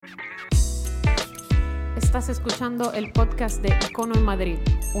Estás escuchando el podcast de Icono en Madrid,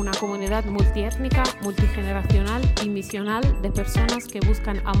 una comunidad multiétnica, multigeneracional y misional de personas que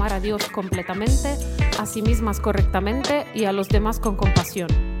buscan amar a Dios completamente, a sí mismas correctamente y a los demás con compasión.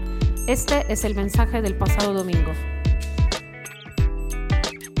 Este es el mensaje del pasado domingo.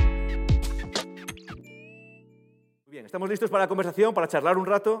 Bien, ¿estamos listos para la conversación, para charlar un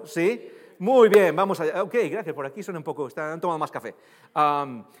rato? ¿Sí? Muy bien, vamos allá. Ok, gracias, por aquí son un poco, han tomado más café.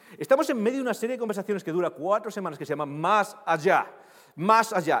 Estamos en medio de una serie de conversaciones que dura 4 semanas que se llama Más Allá.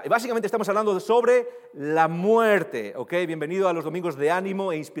 Más Allá. Y básicamente estamos hablando sobre la muerte, ¿ok? Bienvenido a los domingos de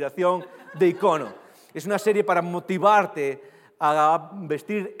ánimo e inspiración de Icono. Es una serie para motivarte a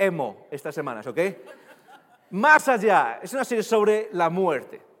vestir emo estas semanas, ¿ok? Más Allá. Es una serie sobre la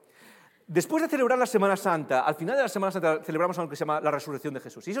muerte. Después de celebrar la Semana Santa, al final de la Semana Santa celebramos algo que se llama la resurrección de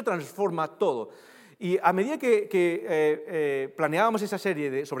Jesús. Y eso transforma todo. Y a medida que planeábamos esa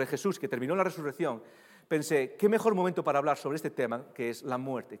serie sobre Jesús, que terminó en la resurrección, pensé, qué mejor momento para hablar sobre este tema, que es la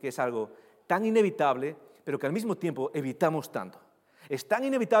muerte, que es algo tan inevitable, pero que al mismo tiempo evitamos tanto. Es tan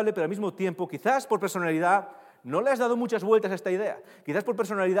inevitable, pero al mismo tiempo, quizás por personalidad, no le has dado muchas vueltas a esta idea. Quizás por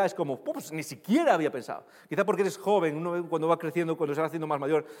personalidad es como, pues ni siquiera había pensado. Quizás porque eres joven, uno cuando va creciendo, cuando se va haciendo más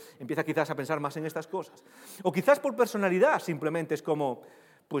mayor, empieza quizás a pensar más en estas cosas. O quizás por personalidad simplemente es como,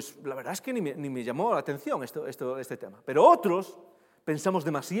 pues la verdad es que ni me llamó la atención este tema. Pero otros pensamos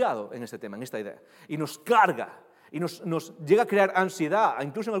demasiado en este tema, en esta idea. Y nos carga, y nos llega a crear ansiedad,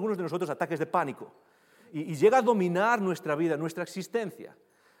 incluso en algunos de nosotros ataques de pánico. Y llega a dominar nuestra vida, nuestra existencia.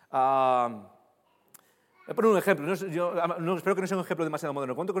 Voy a poner un ejemplo, espero que no sea un ejemplo demasiado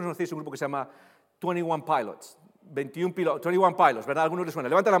moderno. ¿Cuánto conocéis un grupo que se llama 21 Pilots? 21 Pilots, ¿verdad? ¿Algunos les suena?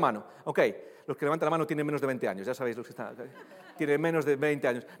 Levanta la mano. Ok, los que levantan la mano tienen menos de 20 años, ya sabéis los que están. Okay. Tienen menos de 20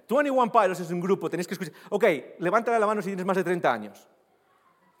 años. 21 Pilots es un grupo, tenéis que escuchar. Ok, levanta la mano si tienes más de 30 años.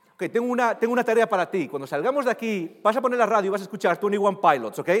 Ok, tengo una tarea para ti. Cuando salgamos de aquí, vas a poner la radio y vas a escuchar 21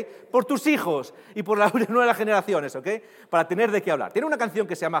 Pilots, ¿ok? Por tus hijos y por las nuevas generaciones, ¿ok? Para tener de qué hablar. Tiene una canción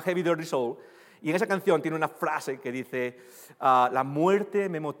que se llama Heavy Dirty Soul. Y en esa canción tiene una frase que dice, la muerte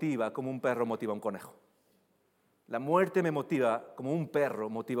me motiva como un perro motiva a un conejo. La muerte me motiva como un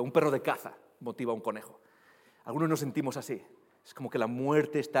perro de caza motiva a un conejo. Algunos nos sentimos así. Es como que la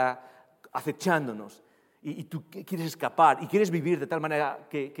muerte está acechándonos y tú quieres escapar y quieres vivir de tal manera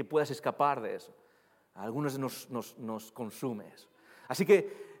que puedas escapar de eso. A algunos nos consume eso. Así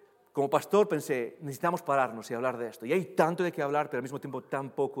que, como pastor, pensé, necesitamos pararnos y hablar de esto. Y hay tanto de qué hablar, pero al mismo tiempo tan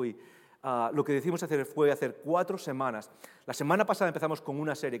poco. Y lo que decidimos hacer fue hacer 4 semanas. La semana pasada empezamos con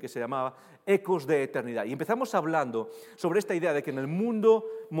una serie que se llamaba Ecos de Eternidad. Y empezamos hablando sobre esta idea de que en el mundo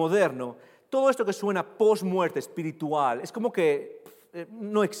moderno, todo esto que suena post-muerte espiritual, es como que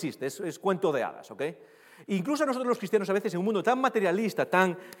no existe, es cuento de hadas, ¿ok? Incluso a nosotros los cristianos a veces en un mundo tan materialista,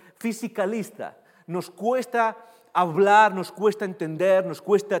 tan fisicalista, nos cuesta hablar, nos cuesta entender, nos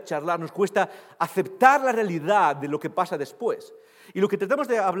cuesta charlar, nos cuesta aceptar la realidad de lo que pasa después. Y lo que tratamos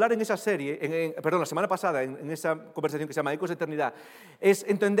de hablar en esa serie, la semana pasada, en esa conversación que se llama Ecos de Eternidad, es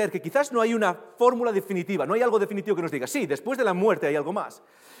entender que quizás no hay una fórmula definitiva, no hay algo definitivo que nos diga, sí, después de la muerte hay algo más.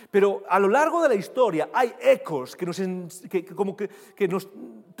 Pero a lo largo de la historia hay ecos que nos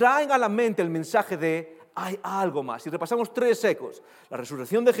traen a la mente el mensaje de hay algo más. Y repasamos 3 ecos. La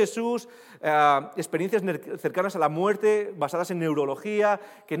resurrección de Jesús, experiencias cercanas a la muerte basadas en neurología,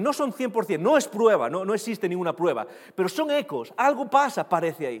 que no son 100%, no es prueba, no existe ninguna prueba, pero son ecos, algo pasa,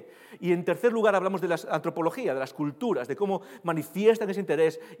 parece ahí. Y en tercer lugar hablamos de la antropología, de las culturas, de cómo manifiestan ese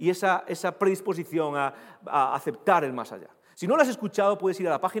interés y esa predisposición a aceptar el más allá. Si no lo has escuchado, puedes ir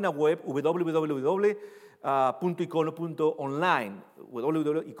a la página web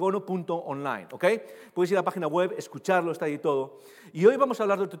www.icono.online, ¿ok? Puedes ir a la página web, escucharlo, está ahí todo. Y hoy vamos a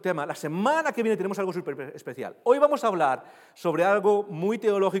hablar de otro tema. La semana que viene tenemos algo súper especial. Hoy vamos a hablar sobre algo muy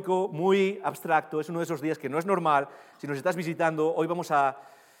teológico, muy abstracto. Es uno de esos días que no es normal. Si nos estás visitando, hoy va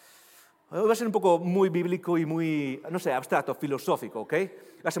a ser un poco muy bíblico y muy, abstracto, filosófico, ¿ok?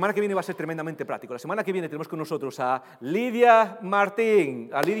 La semana que viene va a ser tremendamente práctico. La semana que viene tenemos con nosotros a Lidia Martín,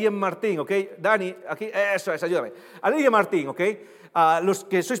 ¿ok? Dani, aquí, eso es, ayúdame. A Lidia Martín, ¿ok? Los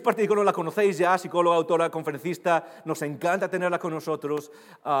que sois parte de Icono la conocéis ya, psicóloga, autora, conferencista, nos encanta tenerla con nosotros.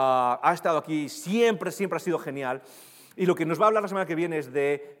 Ha estado aquí, siempre ha sido genial. Y lo que nos va a hablar la semana que viene es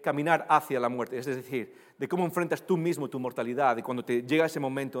de caminar hacia la muerte, es decir, de cómo enfrentas tú mismo tu mortalidad, de cuando te llega ese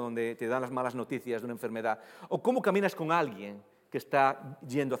momento donde te dan las malas noticias de una enfermedad, o cómo caminas con alguien que está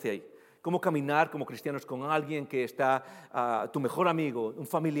yendo hacia ahí. Cómo caminar como cristianos con alguien que está, tu mejor amigo, un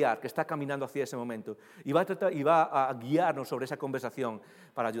familiar, que está caminando hacia ese momento. Y va a guiarnos sobre esa conversación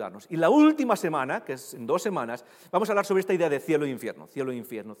para ayudarnos. Y la última semana, que es en 2 semanas, vamos a hablar sobre esta idea de cielo e infierno. Cielo e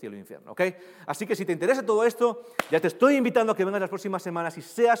infierno, cielo e infierno. ¿Okay? Así que si te interesa todo esto, ya te estoy invitando a que vengas las próximas semanas y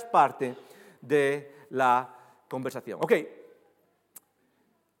seas parte de la conversación. Ok.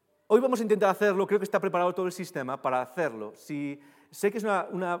 Hoy vamos a intentar hacerlo, creo que está preparado todo el sistema para hacerlo. Sé que es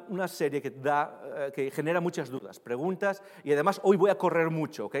una serie que genera muchas dudas, preguntas, y además hoy voy a correr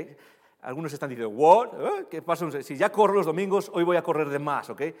mucho, ¿ok? Algunos están diciendo, ¿what? ¿Qué pasa? Si ya corro los domingos, hoy voy a correr de más,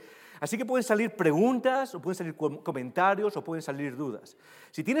 ¿ok? Así que pueden salir preguntas, o pueden salir comentarios, o pueden salir dudas.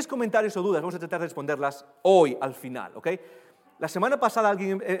 Si tienes comentarios o dudas, vamos a tratar de responderlas hoy, al final, ¿ok? La semana pasada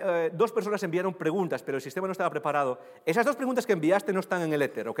 2 personas enviaron preguntas, pero el sistema no estaba preparado. Esas 2 preguntas que enviaste no están en el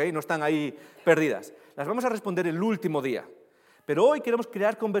éter, ¿ok? No están ahí perdidas. Las vamos a responder el último día. Pero hoy queremos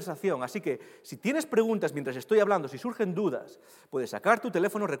crear conversación, así que si tienes preguntas mientras estoy hablando, si surgen dudas, puedes sacar tu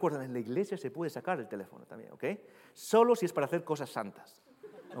teléfono. Recuerda, en la iglesia se puede sacar el teléfono también, ¿ok? Solo si es para hacer cosas santas,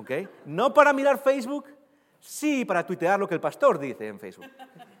 ¿ok? No para mirar Facebook, sí para tuitear lo que el pastor dice en Facebook.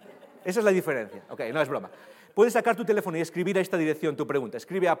 Esa es la diferencia, ¿ok? No es broma. Puedes sacar tu teléfono y escribir a esta dirección tu pregunta.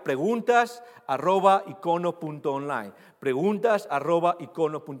 Escribe a preguntas@icono.online.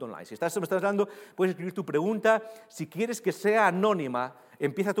 Preguntas@icono.online. Si me estás hablando, puedes escribir tu pregunta. Si quieres que sea anónima,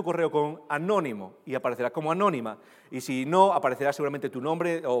 empieza tu correo con anónimo y aparecerá como anónima. Y si no, aparecerá seguramente tu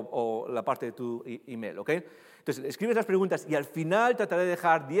nombre o la parte de tu email, ¿ok? Entonces, escribes las preguntas y al final trataré de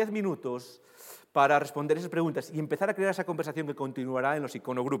dejar 10 minutos para responder esas preguntas y empezar a crear esa conversación que continuará en los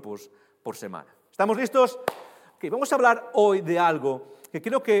iconogrupos por semana. ¿Estamos listos? Okay, vamos a hablar hoy de algo que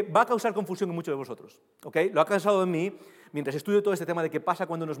creo que va a causar confusión en muchos de vosotros. ¿Okay? Lo ha causado en mí mientras estudio todo este tema de qué pasa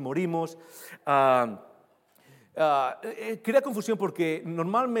cuando nos morimos. Crea confusión porque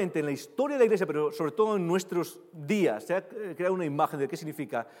normalmente en la historia de la Iglesia, pero sobre todo en nuestros días, se ha creado una imagen de qué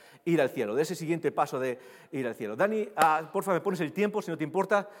significa ir al cielo, de ese siguiente paso de ir al cielo. Dani, por favor, me pones el tiempo, si no te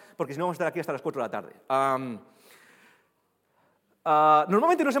importa, porque si no vamos a estar aquí hasta las 4 de la tarde.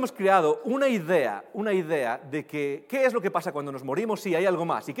 Normalmente nos hemos creado una idea de qué es lo que pasa cuando nos morimos. Sí, hay algo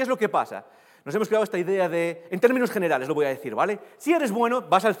más. ¿Y qué es lo que pasa? Nos hemos creado esta idea de, en términos generales lo voy a decir, ¿vale? Si eres bueno,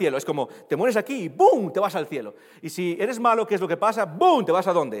 vas al cielo. Es como, te mueres aquí y ¡boom!, te vas al cielo. Y si eres malo, ¿qué es lo que pasa? ¡Boom!, te vas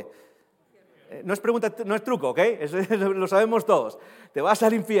 ¿a dónde? No es pregunta, no es truco, ¿ok? Lo sabemos todos. Te vas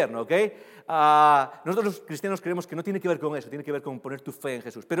al infierno, ¿ok? Nosotros los cristianos creemos que no tiene que ver con eso, tiene que ver con poner tu fe en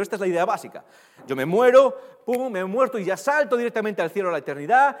Jesús. Pero esta es la idea básica. Yo me muero, ¡pum!, me he muerto y ya salto directamente al cielo, a la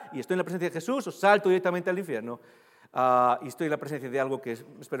eternidad, y estoy en la presencia de Jesús, o salto directamente al infierno. Y estoy en la presencia de algo que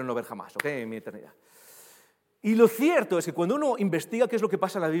espero no ver jamás, ¿ok?, en mi eternidad. Y lo cierto es que cuando uno investiga qué es lo que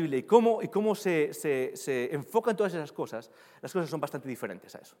pasa en la Biblia y cómo se enfocan todas esas cosas, las cosas son bastante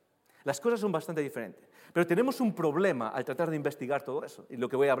diferentes a eso. Las cosas son bastante diferentes. Pero tenemos un problema al tratar de investigar todo eso, y lo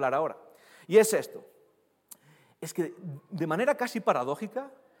que voy a hablar ahora. Y es esto. Es que de manera casi paradójica,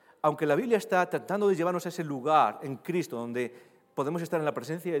 aunque la Biblia está tratando de llevarnos a ese lugar en Cristo donde podemos estar en la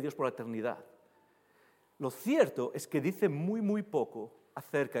presencia de Dios por la eternidad, lo cierto es que dice muy poco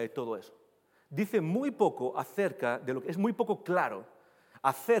acerca de todo eso. Dice muy poco acerca de lo que es muy poco claro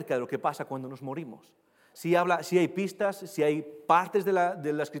acerca de lo que pasa cuando nos morimos. Si hay pistas, si hay partes de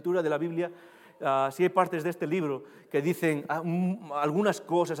la escritura de la Biblia, si hay partes de este libro que dicen algunas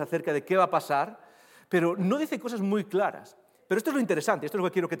cosas acerca de qué va a pasar, pero no dice cosas muy claras. Pero esto es lo interesante, esto es lo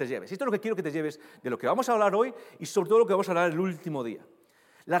que quiero que te lleves. Esto es lo que quiero que te lleves de lo que vamos a hablar hoy y sobre todo lo que vamos a hablar el último día.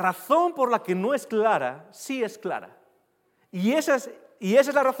 La razón por la que no es clara, sí es clara. Y esa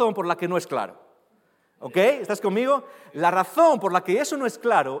es la razón por la que no es claro. ¿Ok? ¿Estás conmigo? La razón por la que eso no es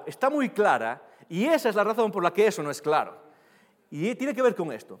claro está muy clara y esa es la razón por la que eso no es claro. Y tiene que ver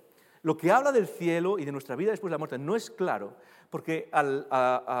con esto. Lo que habla del cielo y de nuestra vida después de la muerte no es claro porque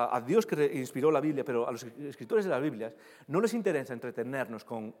a Dios que inspiró la Biblia, pero a los escritores de las Biblias, no les interesa entretenernos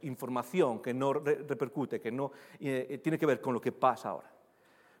con información que no repercute, que no tiene que ver con lo que pasa ahora.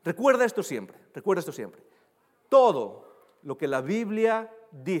 Recuerda esto siempre. Todo lo que la Biblia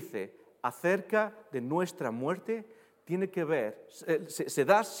dice acerca de nuestra muerte tiene que ver, se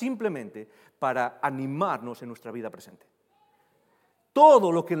da simplemente para animarnos en nuestra vida presente.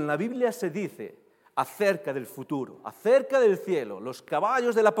 Todo lo que en la Biblia se dice acerca del futuro, acerca del cielo, los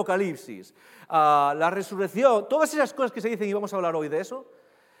caballos del Apocalipsis, la resurrección, todas esas cosas que se dicen, y vamos a hablar hoy de eso,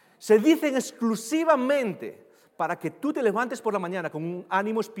 se dicen exclusivamente para que tú te levantes por la mañana con un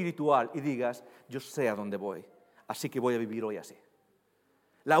ánimo espiritual y digas, yo sé a dónde voy, así que voy a vivir hoy así.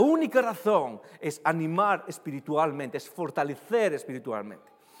 La única razón es animar espiritualmente, es fortalecer espiritualmente.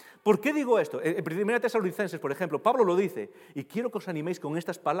 ¿Por qué digo esto? En 1 Tesalonicenses, por ejemplo, Pablo lo dice, y quiero que os animéis con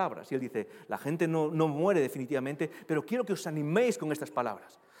estas palabras. Y él dice, la gente no muere definitivamente, pero quiero que os animéis con estas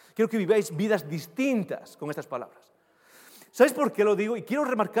palabras. Quiero que viváis vidas distintas con estas palabras. ¿Sabes por qué lo digo? Y quiero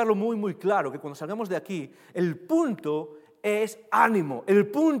remarcarlo muy, muy claro, que cuando salgamos de aquí, el punto es ánimo, el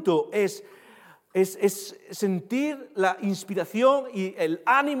punto es sentir la inspiración y el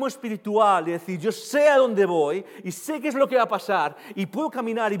ánimo espiritual y decir, yo sé a dónde voy y sé qué es lo que va a pasar y puedo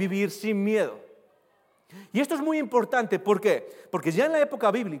caminar y vivir sin miedo. Y esto es muy importante, ¿por qué? Porque ya en la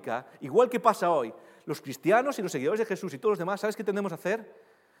época bíblica, igual que pasa hoy, los cristianos y los seguidores de Jesús y todos los demás, ¿sabes qué tendemos a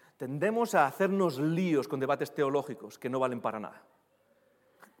hacer? Tendemos a hacernos líos con debates teológicos que no valen para nada.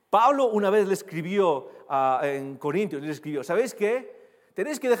 Pablo una vez le escribió en Corintios, le escribió, ¿sabéis qué?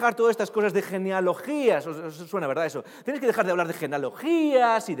 Tenéis que dejar todas estas cosas de genealogías, os suena, ¿verdad, eso? Tenéis que dejar de hablar de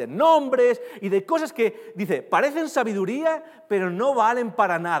genealogías y de nombres y de cosas que, dice, parecen sabiduría, pero no valen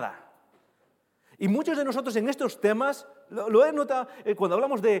para nada. Y muchos de nosotros en estos temas, lo he notado cuando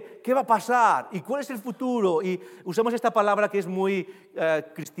hablamos de qué va a pasar y cuál es el futuro, y usamos esta palabra que es muy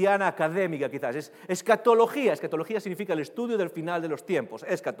cristiana, académica quizás, es escatología. Escatología significa el estudio del final de los tiempos,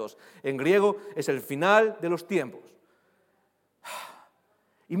 escatos. En griego es el final de los tiempos.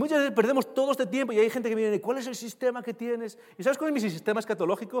 Y muchas veces perdemos todo este tiempo y hay gente que me dice, ¿cuál es el sistema que tienes? ¿Y sabes cuál es mi sistema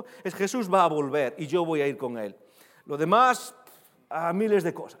escatológico? Es Jesús va a volver y yo voy a ir con Él. Lo demás, miles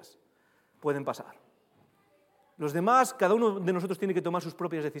de cosas pueden pasar. Los demás, cada uno de nosotros tiene que tomar sus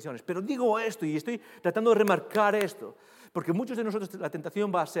propias decisiones. Pero digo esto y estoy tratando de remarcar esto, porque muchos de nosotros la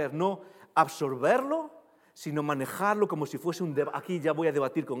tentación va a ser no absorberlo, sino manejarlo como si fuese un debate. Aquí ya voy a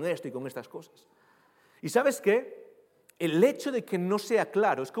debatir con esto y con estas cosas. ¿Y sabes qué? El hecho de que no sea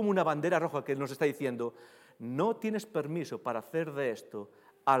claro es como una bandera roja que nos está diciendo, no tienes permiso para hacer de esto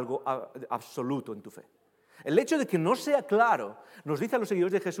algo absoluto en tu fe. El hecho de que no sea claro, nos dice a los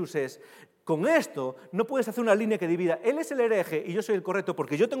seguidores de Jesús es, con esto no puedes hacer una línea que divida, Él es el hereje y yo soy el correcto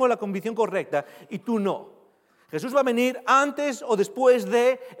porque yo tengo la convicción correcta y tú no. Jesús va a venir antes o después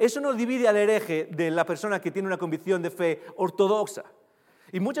de, eso no divide al hereje de la persona que tiene una convicción de fe ortodoxa.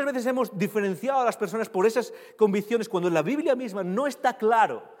 Y muchas veces hemos diferenciado a las personas por esas convicciones cuando en la Biblia misma no está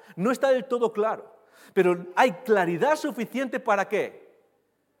claro, no está del todo claro. Pero hay claridad suficiente ¿para qué?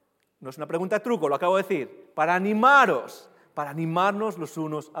 No es una pregunta truco, lo acabo de decir. Para animaros, para animarnos los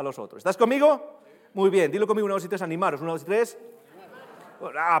unos a los otros. ¿Estás conmigo? Muy bien, dilo conmigo 1, 2 y 3, animaros. 1, 2 y 3.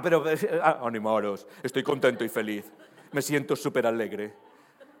 Animaros, estoy contento y feliz. Me siento súper alegre.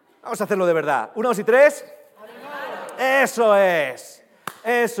 Vamos a hacerlo de verdad. 1, 2 y 3. Eso es.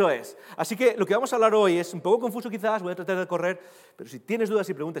 Eso es. Así que lo que vamos a hablar hoy es un poco confuso quizás, voy a tratar de correr, pero si tienes dudas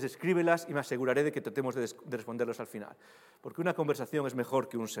y preguntas, escríbelas y me aseguraré de que tratemos de responderlos al final. Porque una conversación es mejor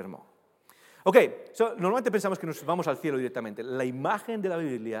que un sermón. Ok, normalmente pensamos que nos vamos al cielo directamente. La imagen de la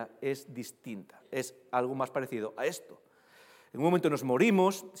Biblia es distinta, es algo más parecido a esto. En un momento nos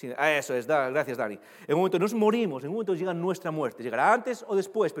morimos, eso es, gracias Dani, en un momento nos morimos, en un momento llega nuestra muerte, llegará antes o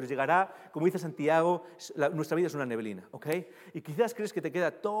después, pero llegará, como dice Santiago, nuestra vida es una neblina, ¿ok? Y quizás crees que te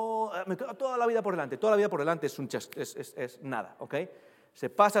queda me queda toda la vida por delante es nada, ¿ok? Se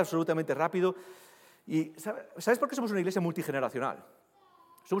pasa absolutamente rápido. ¿Y sabes por qué somos una iglesia multigeneracional?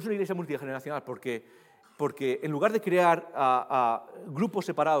 Somos una iglesia multigeneracional porque en lugar de crear grupos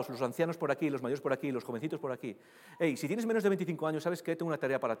separados, los ancianos por aquí, los mayores por aquí, los jovencitos por aquí, si tienes menos de 25 años, ¿sabes qué? Tengo una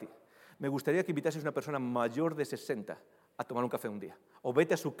tarea para ti. Me gustaría que invitases a una persona mayor de 60 a tomar un café un día. O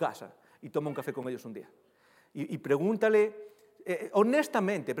vete a su casa y toma un café con ellos un día. Y pregúntale,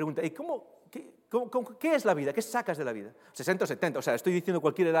 honestamente, pregunta, ¿qué es la vida? ¿Qué sacas de la vida? 60 o 70, o sea, estoy diciendo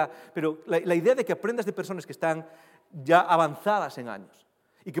cualquier edad, pero la idea de que aprendas de personas que están ya avanzadas en años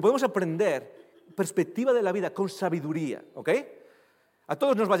y que podemos aprender perspectiva de la vida con sabiduría, ¿ok? A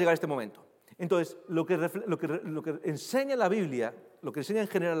todos nos va a llegar este momento. Entonces, lo que enseña la Biblia, lo que enseña en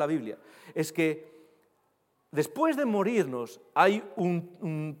general la Biblia, es que después de morirnos hay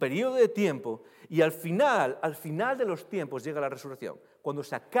un periodo de tiempo y al final de los tiempos llega la resurrección. Cuando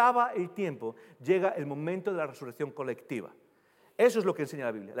se acaba el tiempo, llega el momento de la resurrección colectiva. Eso es lo que enseña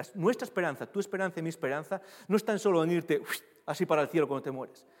la Biblia. Nuestra esperanza, tu esperanza y mi esperanza, no están solo en irte así para el cielo cuando te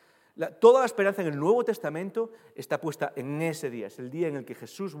mueres. Toda la esperanza en el Nuevo Testamento está puesta en ese día. Es el día en el que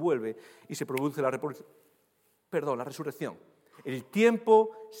Jesús vuelve y se produce la resurrección. El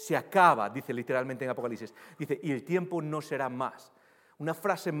tiempo se acaba, dice literalmente en Apocalipsis. Dice, y el tiempo no será más. Una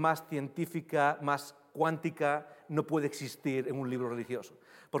frase más científica, más cuántica, no puede existir en un libro religioso.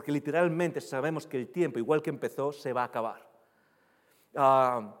 Porque literalmente sabemos que el tiempo, igual que empezó, se va a acabar.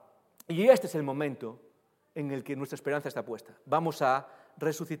 Y este es el momento en el que nuestra esperanza está puesta. Vamos a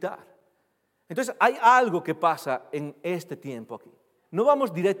resucitar. Entonces hay algo que pasa en este tiempo aquí. No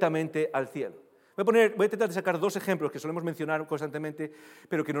vamos directamente al cielo. Voy a tratar de sacar 2 ejemplos que solemos mencionar constantemente,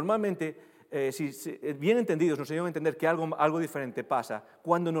 pero que normalmente, bien entendidos, nos ayudan a entender que algo diferente pasa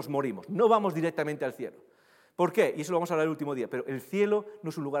cuando nos morimos. No vamos directamente al cielo. ¿Por qué? Y eso lo vamos a hablar el último día, pero el cielo no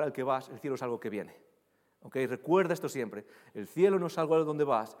es un lugar al que vas, el cielo es algo que viene. ¿Okay? Recuerda esto siempre. El cielo no es algo a donde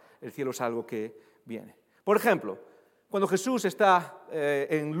vas, el cielo es algo que viene. Por ejemplo, cuando Jesús está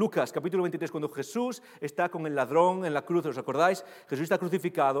en Lucas, capítulo 23, cuando Jesús está con el ladrón en la cruz, ¿os acordáis? Jesús está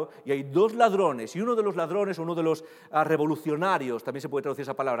crucificado y hay 2 ladrones, y uno de los ladrones, uno de los revolucionarios, también se puede traducir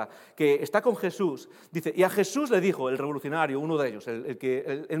esa palabra, que está con Jesús, dice, y a Jesús le dijo, el revolucionario, uno de ellos,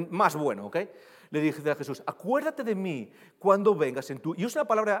 el más bueno, ¿ok? Le dice a Jesús, acuérdate de mí cuando vengas en tu... Y es una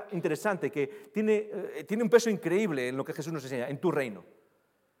palabra interesante que tiene un peso increíble en lo que Jesús nos enseña, en tu reino,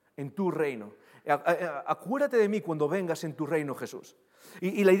 en tu reino. Acuérdate de mí cuando vengas en tu reino, Jesús.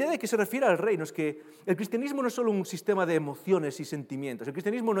 Y la idea de que se refiere al reino es que el cristianismo no es solo un sistema de emociones y sentimientos. El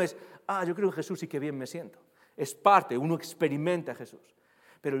cristianismo no es, yo creo en Jesús y qué bien me siento. Es parte, uno experimenta a Jesús.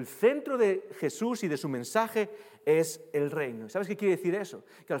 Pero el centro de Jesús y de su mensaje es el reino. ¿Sabes qué quiere decir eso?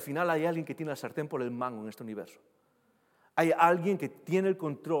 Que al final hay alguien que tiene la sartén por el mango en este universo. Hay alguien que tiene el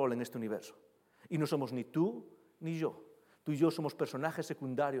control en este universo. Y no somos ni tú ni yo. Tú y yo somos personajes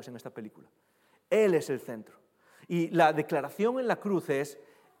secundarios en esta película. Él es el centro. Y la declaración en la cruz es,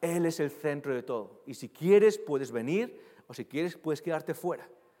 Él es el centro de todo. Y si quieres puedes venir o si quieres puedes quedarte fuera.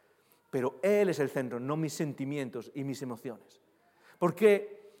 Pero Él es el centro, no mis sentimientos y mis emociones. ¿Por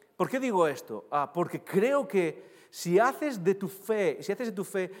qué digo esto? Porque creo que si haces de tu fe, si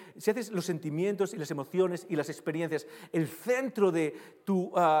haces los sentimientos y las emociones y las experiencias el centro de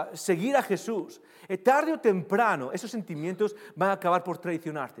tu seguir a Jesús, tarde o temprano esos sentimientos van a acabar por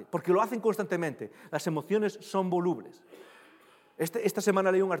traicionarte, porque lo hacen constantemente. Las emociones son volubles. Esta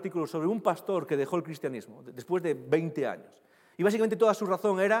semana leí un artículo sobre un pastor que dejó el cristianismo después de 20 años. Y básicamente toda su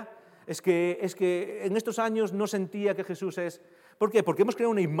razón es que en estos años no sentía que Jesús es... ¿Por qué? Porque hemos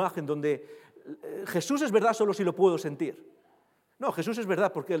creado una imagen donde Jesús es verdad solo si lo puedo sentir. No, Jesús es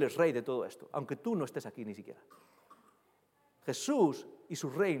verdad porque Él es rey de todo esto, aunque tú no estés aquí ni siquiera. Jesús y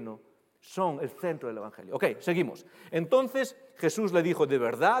su reino son el centro del Evangelio. Ok, seguimos. Entonces Jesús le dijo, de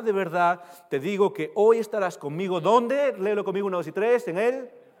verdad, te digo que hoy estarás conmigo. ¿Dónde? Léelo conmigo, 1, 2 y 3, en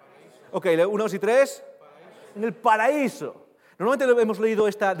el... Ok, 1, 2 y 3. En el paraíso. Normalmente hemos leído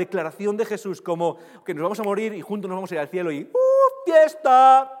esta declaración de Jesús como que nos vamos a morir y juntos nos vamos a ir al cielo y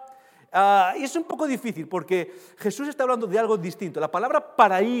 ¡fiesta! Y es un poco difícil porque Jesús está hablando de algo distinto. La palabra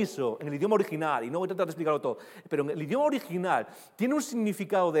paraíso en el idioma original, y no voy a tratar de explicarlo todo, pero en el idioma original tiene un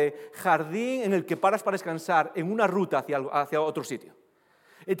significado de jardín en el que paras para descansar en una ruta hacia otro sitio.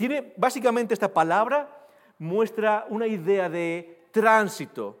 Básicamente esta palabra muestra una idea de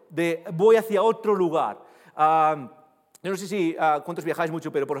tránsito, de voy hacia otro lugar. Yo no sé si cuántos viajáis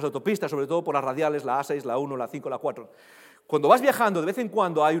mucho, pero por las autopistas, sobre todo por las radiales, la A6, la 1, la 5, la 4. Cuando vas viajando, de vez en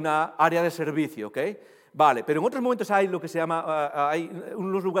cuando hay una área de servicio, ¿ok? Vale, pero en otros momentos hay lo que se llama, hay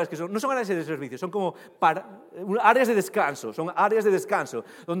unos lugares que no son áreas de servicio, son como áreas de descanso,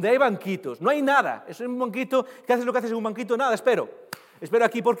 donde hay banquitos, no hay nada, es un banquito, ¿qué haces lo que haces en un banquito? Nada, espero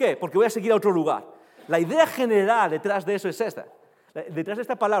aquí, ¿por qué? Porque voy a seguir a otro lugar. La idea general detrás de eso es esta. Detrás de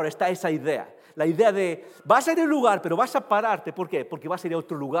esta palabra está esa idea. La idea de, vas a ir a un lugar, pero vas a pararte. ¿Por qué? Porque vas a ir a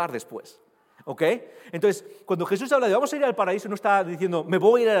otro lugar después. ¿Ok? Entonces, cuando Jesús habla de vamos a ir al paraíso, no está diciendo, me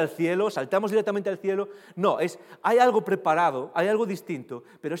voy a ir al cielo, saltamos directamente al cielo. No, hay algo preparado, hay algo distinto,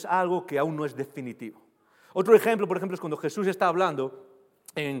 pero es algo que aún no es definitivo. Otro ejemplo, por ejemplo, es cuando Jesús está hablando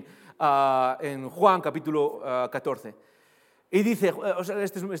en Juan capítulo 14. Y dice,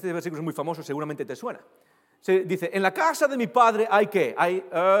 este versículo es muy famoso, seguramente te suena. Se dice, en la casa de mi padre hay ¿qué?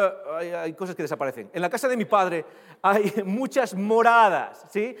 Hay cosas que desaparecen. En la casa de mi padre hay muchas moradas,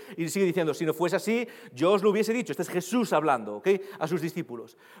 ¿sí? Y sigue diciendo, si no fuese así, yo os lo hubiese dicho. Este es Jesús hablando, ¿ok? A sus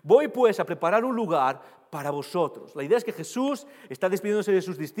discípulos. Voy pues a preparar un lugar para vosotros. La idea es que Jesús está despidiéndose de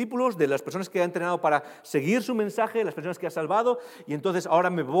sus discípulos, de las personas que ha entrenado para seguir su mensaje, de las personas que ha salvado, y entonces ahora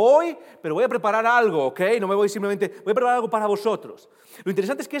me voy, pero voy a preparar algo, ¿ok? No me voy simplemente, voy a preparar algo para vosotros. Lo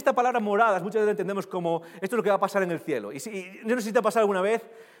interesante es que esta palabra moradas muchas veces la entendemos como esto es lo que va a pasar en el cielo. Y yo no sé si te ha pasado alguna vez,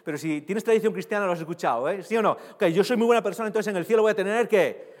 pero si tienes tradición cristiana lo has escuchado, ¿eh? ¿Sí o no? Ok, yo soy muy buena persona, entonces en el cielo voy a tener,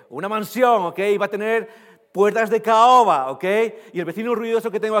 ¿qué? Una mansión, ¿ok? Y va a tener puertas de caoba, ¿ok? Y el vecino ruidoso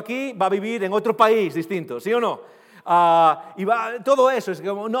que tengo aquí va a vivir en otro país distinto, ¿sí o no? Todo eso, es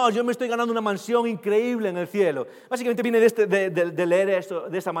como, no, yo me estoy ganando una mansión increíble en el cielo. Básicamente viene de leer esto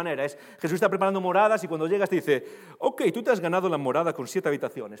de esa manera. Jesús está preparando moradas y cuando llegas te dice, ok, tú te has ganado la morada con 7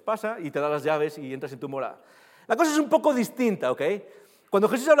 habitaciones. Pasa y te da las llaves y entras en tu morada. La cosa es un poco distinta, ¿ok? Cuando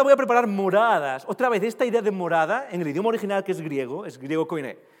Jesús habla voy a preparar moradas, otra vez esta idea de morada, en el idioma original que es griego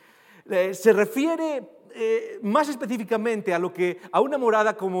koiné, se refiere más específicamente a una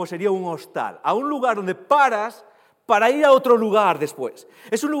morada como sería un hostal, a un lugar donde paras para ir a otro lugar después.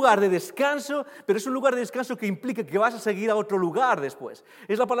 Es un lugar de descanso, pero es un lugar de descanso que implica que vas a seguir a otro lugar después.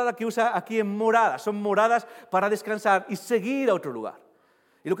 Es la palabra que usa aquí en morada. Son moradas para descansar y seguir a otro lugar.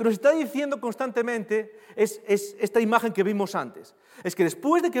 Y lo que nos está diciendo constantemente es esta imagen que vimos antes. Es que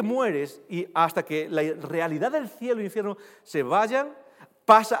después de que mueres y hasta que la realidad del cielo y el infierno se vayan,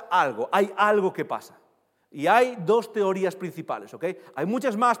 pasa algo, hay algo que pasa. Y hay dos teorías principales, ¿ok? Hay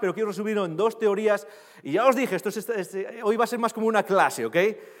muchas más, pero quiero resumirlo en dos teorías. Y ya os dije, hoy va a ser más como una clase, ¿ok?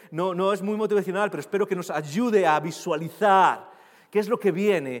 No es muy motivacional, pero espero que nos ayude a visualizar qué es lo que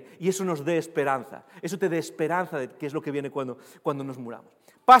viene y eso nos dé esperanza. Eso te dé esperanza de qué es lo que viene cuando nos muramos.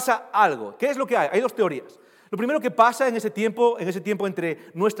 Pasa algo. ¿Qué es lo que hay? Hay dos teorías. Lo primero que pasa en ese tiempo entre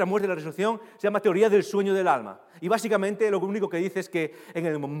nuestra muerte y la resurrección se llama teoría del sueño del alma. Y básicamente lo único que dice es que en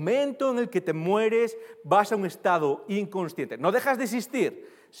el momento en el que te mueres vas a un estado inconsciente. No dejas de existir,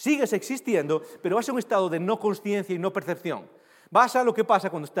 sigues existiendo, pero vas a un estado de no consciencia y no percepción. Vas a lo que pasa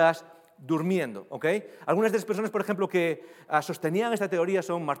cuando estás durmiendo, ¿ok? Algunas de las personas, por ejemplo, que sostenían esta teoría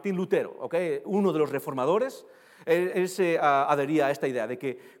son Martín Lutero, ¿ok? Uno de los reformadores. Él se adhería a esta idea de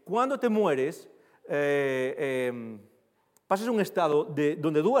que cuando te mueres pasas a un estado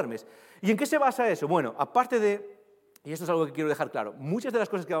donde duermes. ¿Y en qué se basa eso? Bueno, aparte de, y esto es algo que quiero dejar claro, muchas de las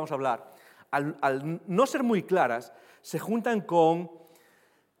cosas que vamos a hablar, al no ser muy claras, se juntan con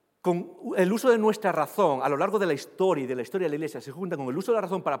el uso de nuestra razón a lo largo de la historia y de la historia de la Iglesia, se juntan con el uso de la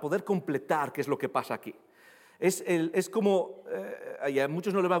razón para poder completar qué es lo que pasa aquí. Es como, y a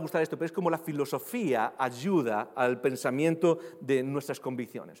muchos no les va a gustar esto, pero es como la filosofía ayuda al pensamiento de nuestras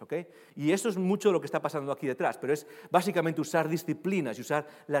convicciones, ¿ok? Y eso es mucho de lo que está pasando aquí detrás, pero es básicamente usar disciplinas y usar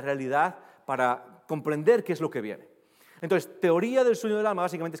la realidad para comprender qué es lo que viene. Entonces, teoría del sueño del alma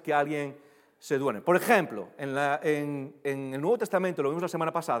básicamente es que alguien se duerme. Por ejemplo, en el Nuevo Testamento, lo vimos la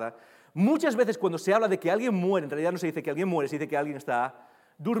semana pasada, muchas veces cuando se habla de que alguien muere, en realidad no se dice que alguien muere, se dice que alguien está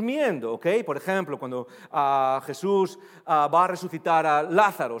durmiendo, ¿ok? Por ejemplo, cuando Jesús va a resucitar a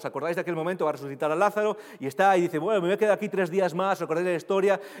Lázaro, ¿os acordáis de aquel momento? Va a resucitar a Lázaro y está y dice, bueno, me voy a quedar aquí 3 días más, ¿os acordáis de la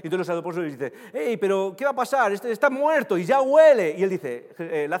historia? Y entonces los apóstoles dicen, hey, pero ¿qué va a pasar? Está muerto y ya huele. Y él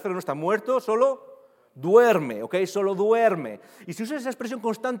dice, Lázaro no está muerto, solo duerme, ¿ok? Solo duerme. Y se usa esa expresión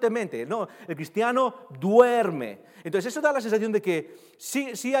constantemente, ¿no? El cristiano duerme. Entonces eso da la sensación de que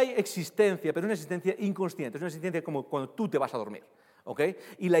sí hay existencia, pero es una existencia inconsciente, es una existencia como cuando tú te vas a dormir. ¿Okay?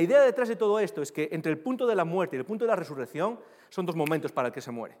 Y la idea detrás de todo esto es que entre el punto de la muerte y el punto de la resurrección son 2 momentos para el que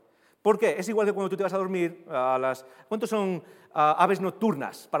se muere. ¿Por qué? Es igual que cuando tú te vas a dormir ¿cuántos son aves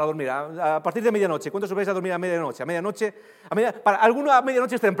nocturnas para dormir? A partir de medianoche. ¿Cuántos os vais a dormir a medianoche? Para algunos a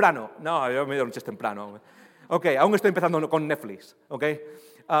medianoche es temprano. No, yo a medianoche es temprano. Ok, aún estoy empezando con Netflix. Okay?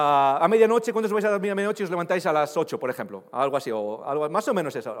 A medianoche, ¿cuántos os vais a dormir a medianoche y os levantáis a las 8, por ejemplo? Algo así, o algo más o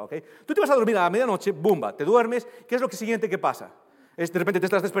menos eso. ¿Okay? Tú te vas a dormir a medianoche, ¡bumba! Te duermes. ¿Qué es lo siguiente que pasa? De repente te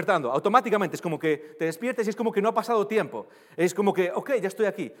estás despertando, automáticamente es como que te despiertas y es como que no ha pasado tiempo. Es como que, ok, ya estoy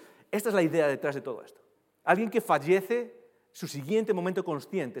aquí. Esta es la idea detrás de todo esto. Alguien que fallece, su siguiente momento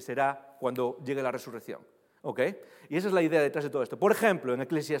consciente será cuando llegue la resurrección. ¿Ok? Y esa es la idea detrás de todo esto. Por ejemplo, en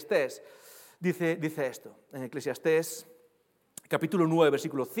Eclesiastés dice esto. En Eclesiastés, capítulo 9,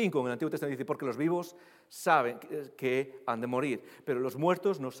 versículo 5, en el Antiguo Testamento dice, porque los vivos saben que han de morir, pero los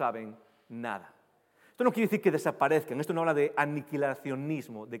muertos no saben nada. Esto no quiere decir que desaparezcan, esto no habla de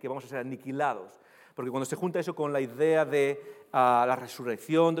aniquilacionismo, de que vamos a ser aniquilados, porque cuando se junta eso con la idea de la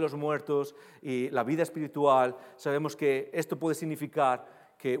resurrección de los muertos y la vida espiritual, sabemos que esto puede significar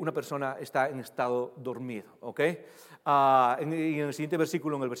que una persona está en estado dormido, ¿ok? Y en el siguiente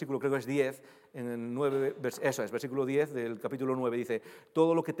versículo, en el versículo creo que es 10, en el 9, eso es, versículo 10 del capítulo 9 dice,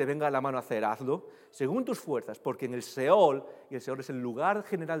 todo lo que te venga a la mano a hacer, hazlo, según tus fuerzas, porque en el Seol, y el Seol es el lugar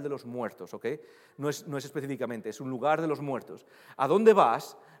general de los muertos, ¿ok? No es específicamente, es un lugar de los muertos. ¿A dónde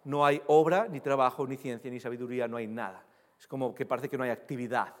vas? No hay obra, ni trabajo, ni ciencia, ni sabiduría, no hay nada. Es como que parece que no hay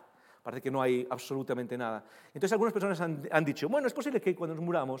actividad. Parece que no hay absolutamente nada. Entonces algunas personas han dicho, bueno, es posible que cuando nos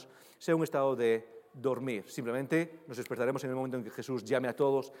muramos sea un estado de dormir. Simplemente nos despertaremos en el momento en que Jesús llame a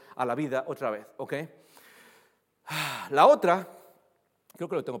todos a la vida otra vez. ¿Ok? La otra, creo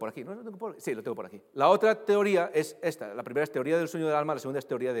que lo tengo por aquí. ¿No? Sí, lo tengo por aquí. La otra teoría es esta. La primera es teoría del sueño del alma, la segunda es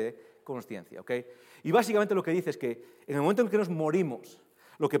teoría de consciencia. ¿Ok? Y básicamente lo que dice es que en el momento en que nos morimos,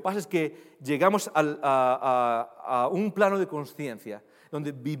 lo que pasa es que llegamos a un plano de consciencia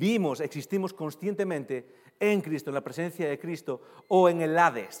donde vivimos, existimos conscientemente en Cristo, en la presencia de Cristo, o en el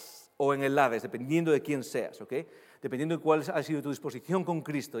Hades, dependiendo de quién seas, ¿ok? dependiendo de cuál ha sido tu disposición con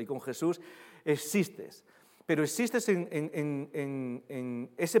Cristo y con Jesús, existes. Pero existes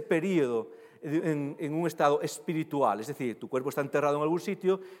en ese periodo, en un estado espiritual, es decir, tu cuerpo está enterrado en algún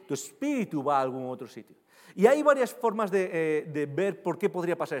sitio, tu espíritu va a algún otro sitio. Y hay varias formas de ver por qué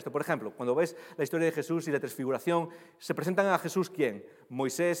podría pasar esto. Por ejemplo, cuando ves la historia de Jesús y la transfiguración, se presentan a Jesús ¿quién?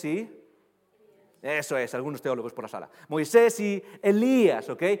 Moisés y... Eso es, algunos teólogos por la sala. Moisés y Elías,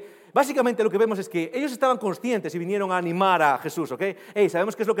 ¿ok? Básicamente lo que vemos es que ellos estaban conscientes y vinieron a animar a Jesús, ¿ok? Hey,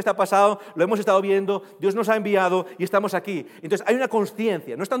 sabemos qué es lo que está pasando, lo hemos estado viendo, Dios nos ha enviado y estamos aquí. Entonces hay una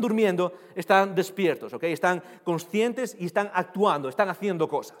consciencia, no están durmiendo, están despiertos, ¿ok? Están conscientes y están actuando, están haciendo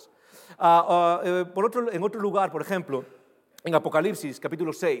cosas. En otro lugar, por ejemplo, en Apocalipsis,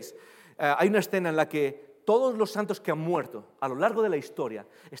 capítulo 6, hay una escena en la que todos los santos que han muerto a lo largo de la historia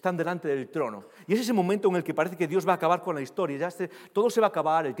están delante del trono. Y es ese momento en el que parece que Dios va a acabar con la historia. Todo se va a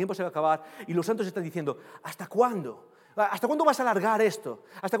acabar, el tiempo se va a acabar. Y los santos están diciendo, ¿hasta cuándo? ¿Hasta cuándo vas a alargar esto?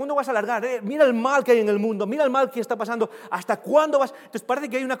 ¿Hasta cuándo vas a alargar? Mira el mal que hay en el mundo, mira el mal que está pasando. ¿Hasta cuándo vas? Entonces parece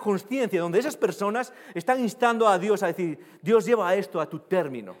que hay una consciencia donde esas personas están instando a Dios a decir, Dios, lleva esto a tu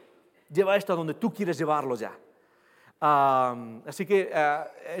término. Lleva esto a donde tú quieres llevarlo ya. Así que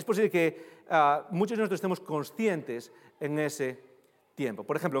es posible que muchos de nosotros estemos conscientes en ese tiempo.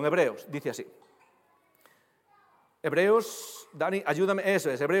 Por ejemplo, en Hebreos dice así. Hebreos, Dani, ayúdame,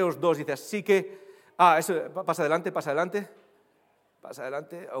 eso es, Hebreos 2 dice así que... eso, pasa adelante,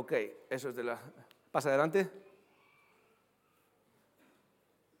 ok, eso es de la... Pasa adelante.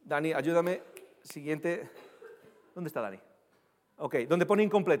 Dani, ayúdame, siguiente. ¿Dónde está Dani? Ok, ¿dónde pone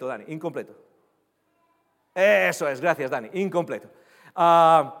incompleto, Dani? Incompleto. Eso es, gracias, Dani, incompleto.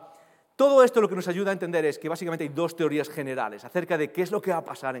 Todo esto lo que nos ayuda a entender es que básicamente hay dos teorías generales acerca de qué es lo que va a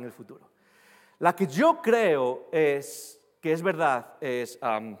pasar en el futuro. La que yo creo que es verdad es...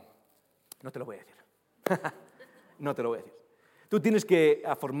 no te lo voy a decir. No te lo voy a decir. Tú tienes que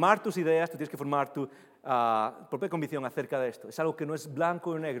formar tus ideas, tú tienes que formar tu propia convicción acerca de esto. Es algo que no es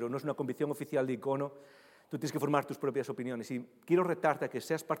blanco o negro, no es una convicción oficial de Icono. Tú tienes que formar tus propias opiniones. Y quiero retarte a que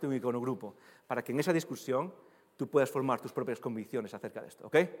seas parte de un iconogrupo para que en esa discusión tú puedas formar tus propias convicciones acerca de esto,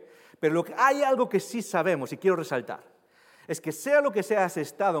 ¿ok? Pero hay algo que sí sabemos y quiero resaltar. Es que sea lo que sea ese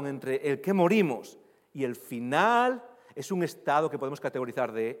estado entre el que morimos y el final, es un estado que podemos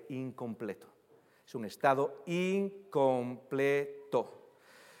categorizar de incompleto. Es un estado incompleto.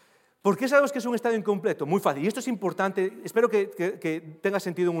 ¿Por qué sabemos que es un estado incompleto? Muy fácil, y esto es importante, espero que tenga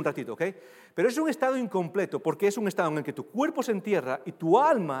sentido en un ratito, ¿ok? Pero es un estado incompleto porque es un estado en el que tu cuerpo se entierra y tu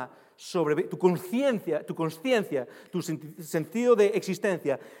alma, tu conciencia, tu sentido de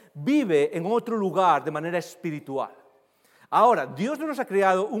existencia, vive en otro lugar de manera espiritual. Ahora, Dios no nos ha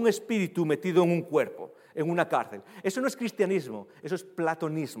creado un espíritu metido en un cuerpo, en una cárcel. Eso no es cristianismo, eso es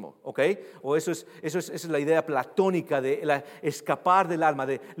platonismo, ¿ok? O eso es la idea platónica de escapar del alma,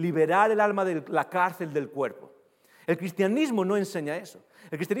 de liberar el alma de la cárcel del cuerpo. El cristianismo no enseña eso.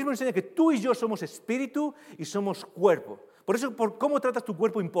 El cristianismo enseña que tú y yo somos espíritu y somos cuerpo. Por eso, por cómo tratas tu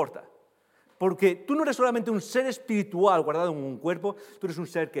cuerpo importa. Porque tú no eres solamente un ser espiritual guardado en un cuerpo, tú eres un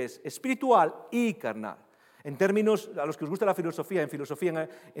ser que es espiritual y carnal. En términos, a los que os gusta la filosofía,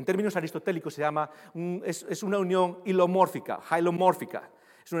 en términos aristotélicos se llama, es una unión hilomórfica.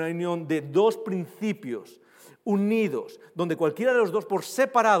 Es una unión de dos principios unidos, donde cualquiera de los dos por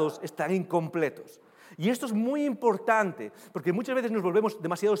separados están incompletos. Y esto es muy importante, porque muchas veces nos volvemos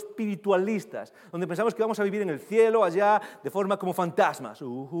demasiado espiritualistas, donde pensamos que vamos a vivir en el cielo, allá, de forma como fantasmas.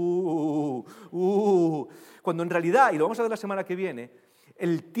 Cuando en realidad, y lo vamos a ver la semana que viene,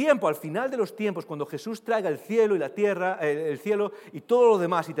 el tiempo, al final de los tiempos, cuando Jesús traiga el cielo y la tierra, el cielo y todo lo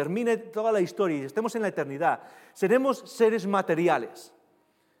demás, y termine toda la historia y estemos en la eternidad, seremos seres materiales.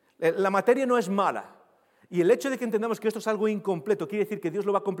 La materia no es mala. Y el hecho de que entendamos que esto es algo incompleto quiere decir que Dios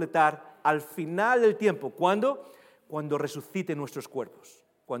lo va a completar al final del tiempo. ¿Cuándo? Cuando resucite nuestros cuerpos.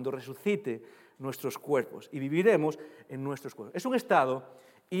 Cuando resucite nuestros cuerpos. Y viviremos en nuestros cuerpos. Es un estado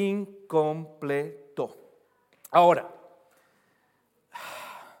incompleto. Ahora,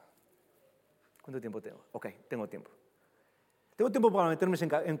 ¿cuánto tiempo tengo? Ok, tengo tiempo. Tengo tiempo para meterme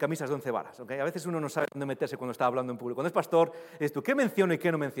en camisas de 11 varas. ¿Okay? A veces uno no sabe dónde meterse cuando está hablando en público. Cuando es pastor, es tú, ¿qué menciono y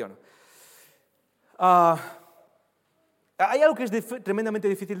qué no menciono? Hay algo que es tremendamente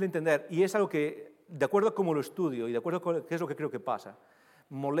difícil de entender y es algo que, de acuerdo a cómo lo estudio y de acuerdo a qué es lo que creo que pasa,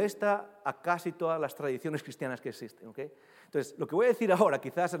 molesta a casi todas las tradiciones cristianas que existen. ¿Okay? Entonces, lo que voy a decir ahora,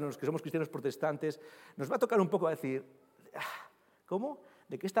 quizás a los que somos cristianos protestantes, nos va a tocar un poco a decir, ¿cómo?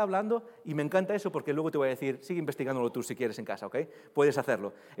 ¿De qué está hablando? Y me encanta eso porque luego te voy a decir, sigue investigándolo tú si quieres en casa, ¿ok? Puedes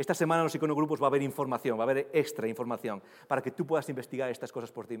hacerlo. Esta semana en los iconogrupos va a haber información, va a haber extra información para que tú puedas investigar estas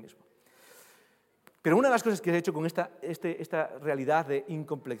cosas por ti mismo. Pero una de las cosas que he hecho con esta realidad de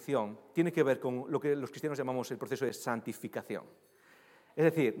incompleción tiene que ver con lo que los cristianos llamamos el proceso de santificación. Es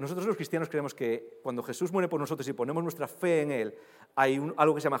decir, nosotros los cristianos creemos que cuando Jesús muere por nosotros y ponemos nuestra fe en Él, hay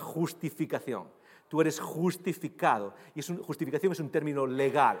algo que se llama justificación. Tú eres justificado, y justificación es un término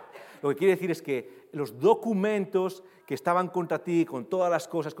legal. Lo que quiere decir es que los documentos que estaban contra ti, con todas las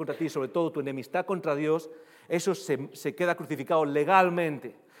cosas contra ti, sobre todo tu enemistad contra Dios, eso se queda crucificado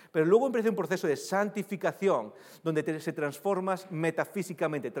legalmente. Pero luego empieza un proceso de santificación, donde se transformas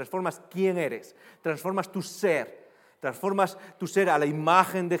metafísicamente, transformas quién eres, transformas tu ser a la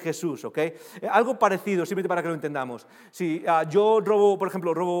imagen de Jesús, ¿ok? Algo parecido, simplemente para que lo entendamos. Si yo robo, por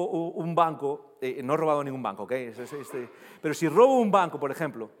ejemplo, un banco, no he robado ningún banco, ¿ok? Pero si robo un banco, por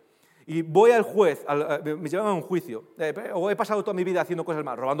ejemplo, y voy al juez, me llevan a un juicio, o he pasado toda mi vida haciendo cosas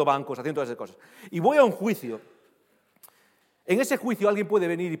malas, robando bancos, haciendo todas esas cosas, y voy a un juicio. En ese juicio alguien puede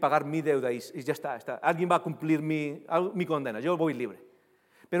venir y pagar mi deuda y ya está. Alguien va a cumplir mi condena, yo voy libre.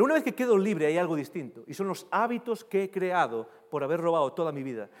 Pero una vez que quedo libre hay algo distinto, y son los hábitos que he creado por haber robado toda mi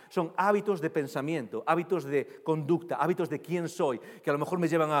vida. Son hábitos de pensamiento, hábitos de conducta, hábitos de quién soy, que a lo mejor me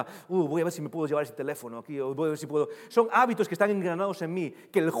llevan a, voy a ver si me puedo llevar ese teléfono aquí, o voy a ver si puedo. Son hábitos que están engranados en mí,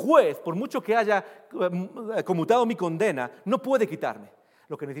 que el juez, por mucho que haya conmutado mi condena, no puede quitarme.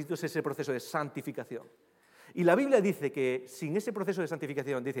 Lo que necesito es ese proceso de santificación. Y la Biblia dice que sin ese proceso de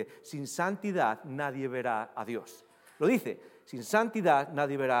santificación, dice, sin santidad nadie verá a Dios. Lo dice, sin santidad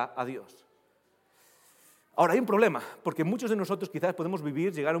nadie verá a Dios. Ahora, hay un problema, porque muchos de nosotros quizás podemos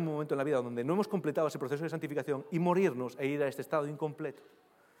llegar a un momento en la vida donde no hemos completado ese proceso de santificación y morirnos e ir a este estado incompleto.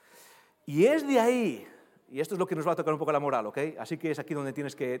 Y es de ahí, y esto es lo que nos va a tocar un poco la moral, ¿ok? Así que es aquí donde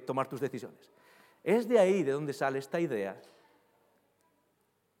tienes que tomar tus decisiones. Es de ahí de donde sale esta idea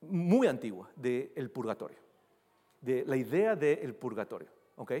muy antigua del purgatorio. De la idea del purgatorio,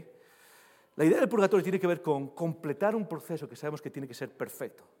 ¿ok? La idea del purgatorio tiene que ver con completar un proceso que sabemos que tiene que ser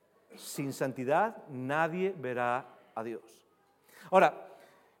perfecto. Sin santidad nadie verá a Dios. Ahora,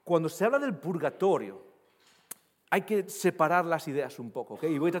 cuando se habla del purgatorio, hay que separar las ideas un poco, ¿ok?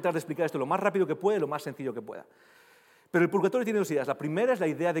 Y voy a tratar de explicar esto lo más rápido que pueda y lo más sencillo que pueda. Pero el purgatorio tiene dos ideas. La primera es la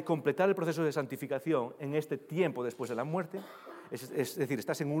idea de completar el proceso de santificación en este tiempo después de la muerte. Es decir,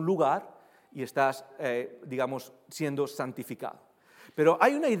 estás en un lugar y estás, digamos, siendo santificado. Pero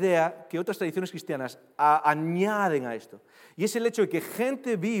hay una idea que otras tradiciones cristianas añaden a esto, y es el hecho de que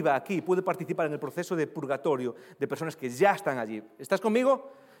gente viva aquí puede participar en el proceso de purgatorio de personas que ya están allí. ¿Estás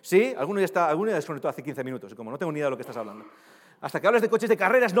conmigo? ¿Sí? Alguno ya desconectó hace 15 minutos, y como no tengo ni idea de lo que estás hablando. Hasta que hablas de coches de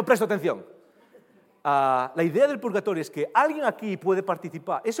carreras no presto atención. La idea del purgatorio es que alguien aquí puede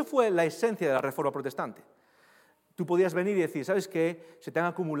participar. Eso fue la esencia de la Reforma Protestante. Tú podías venir y decir, ¿sabes qué? Se te han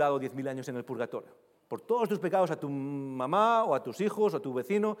acumulado 10.000 años en el purgatorio. Por todos tus pecados a tu mamá o a tus hijos o a tu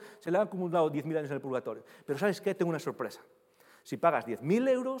vecino se le han acumulado 10.000 años en el purgatorio. Pero ¿sabes qué? Tengo una sorpresa. Si pagas 10.000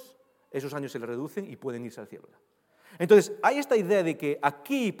 euros, esos años se le reducen y pueden irse al cielo. Entonces, hay esta idea de que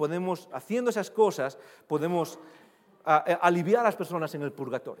aquí podemos, haciendo esas cosas, podemos aliviar a las personas en el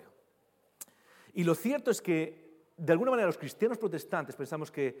purgatorio. Y lo cierto es que, de alguna manera, los cristianos protestantes pensamos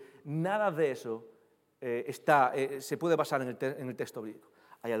que nada de eso se puede basar en el texto bíblico.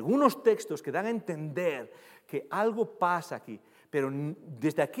 Hay algunos textos que dan a entender que algo pasa aquí, pero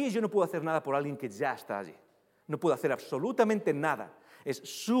desde aquí yo no puedo hacer nada por alguien que ya está allí. No puedo hacer absolutamente nada. Es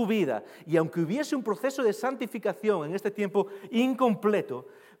su vida. Y aunque hubiese un proceso de santificación en este tiempo incompleto,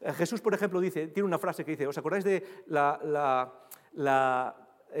 Jesús, por ejemplo, tiene una frase que dice, ¿os acordáis de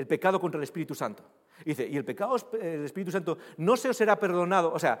el pecado contra el Espíritu Santo? Dice, y el pecado del Espíritu Santo no se os será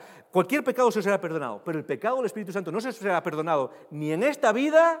perdonado, o sea, cualquier pecado se os será perdonado, pero el pecado del Espíritu Santo no se os será perdonado ni en esta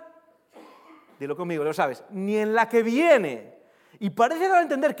vida, dilo conmigo, lo sabes, ni en la que viene. Y parece dar a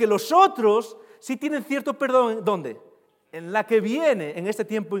entender que los otros sí tienen cierto perdón, ¿dónde? En la que viene, en este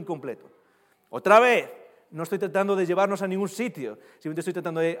tiempo incompleto. Otra vez, no estoy tratando de llevarnos a ningún sitio, simplemente estoy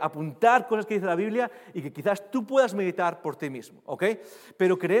tratando de apuntar cosas que dice la Biblia y que quizás tú puedas meditar por ti mismo, ¿ok?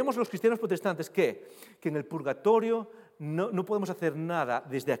 Pero creemos los cristianos protestantes que en el purgatorio no podemos hacer nada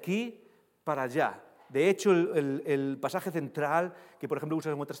desde aquí para allá. De hecho, el pasaje central, que por ejemplo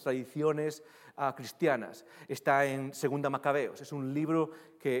usan en otras tradiciones cristianas, está en Segunda Macabeos. Es un libro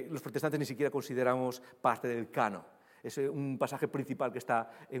que los protestantes ni siquiera consideramos parte del canon. Es un pasaje principal que está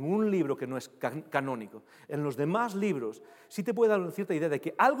en un libro que no es canónico. En los demás libros sí te puede dar una cierta idea de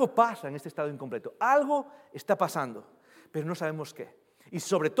que algo pasa en este estado incompleto. Algo está pasando, pero no sabemos qué. Y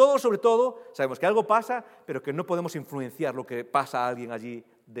sobre todo, sabemos que algo pasa, pero que no podemos influenciar lo que pasa a alguien allí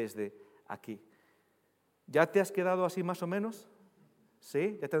desde aquí. ¿Ya te has quedado así más o menos?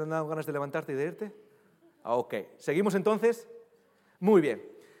 ¿Sí? ¿Ya te han dado ganas de levantarte y de irte? Ok. ¿Seguimos entonces? Muy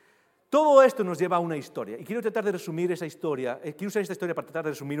bien. Todo esto nos lleva a una historia, y quiero tratar de resumir esa historia, quiero usar esta historia para tratar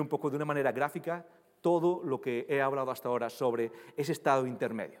de resumir un poco de una manera gráfica todo lo que he hablado hasta ahora sobre ese estado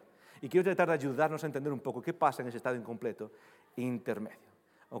intermedio. Y quiero tratar de ayudarnos a entender un poco qué pasa en ese estado incompleto intermedio.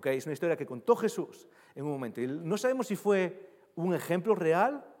 ¿Okay? Es una historia que contó Jesús en un momento, y no sabemos si fue un ejemplo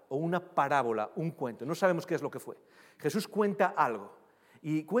real o una parábola, un cuento, no sabemos qué es lo que fue. Jesús cuenta algo.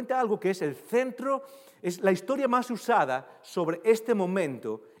 Y cuenta algo que es el centro, es la historia más usada sobre este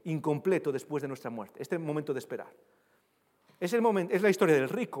momento incompleto después de nuestra muerte, este momento de esperar. Es la historia del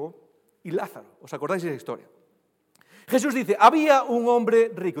rico y Lázaro. ¿Os acordáis de esa historia? Jesús dice, había un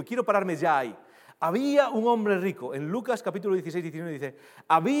hombre rico, y quiero pararme ya ahí. Había un hombre rico. En Lucas capítulo 16, 19 dice,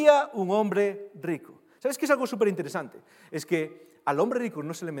 había un hombre rico. ¿Sabes qué es algo súper interesante? Es que al hombre rico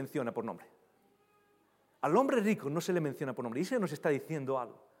no se le menciona por nombre. Al hombre rico no se le menciona por nombre. Y eso nos está diciendo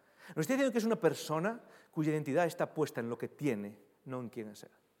algo. Nos está diciendo que es una persona cuya identidad está puesta en lo que tiene, no en quién es él.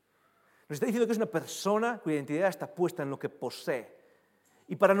 Nos está diciendo que es una persona cuya identidad está puesta en lo que posee.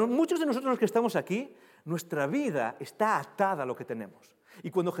 Y para muchos de nosotros los que estamos aquí, nuestra vida está atada a lo que tenemos. Y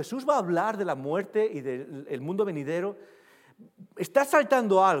cuando Jesús va a hablar de la muerte y del mundo venidero, está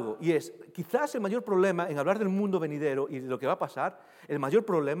saltando algo. Y es, quizás el mayor problema en hablar del mundo venidero y de lo que va a pasar, el mayor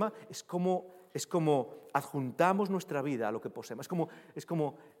problema es cómo adjuntamos nuestra vida a lo que poseemos. Es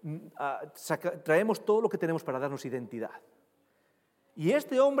como traemos todo lo que tenemos para darnos identidad. Y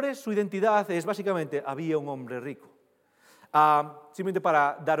este hombre, su identidad es básicamente, había un hombre rico. Simplemente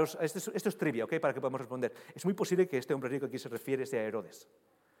para daros, esto es trivia, ¿okay? Para que podamos responder. Es muy posible que este hombre rico aquí se refiere sea a Herodes.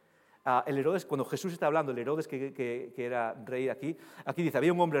 El Herodes, cuando Jesús está hablando, el Herodes que era rey aquí dice,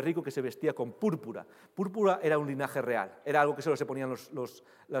 había un hombre rico que se vestía con púrpura. Púrpura era un linaje real, era algo que solo se ponían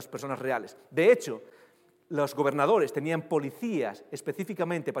las personas reales. De hecho, los gobernadores tenían policías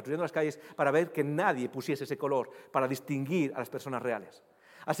específicamente patrullando las calles para ver que nadie pusiese ese color, para distinguir a las personas reales.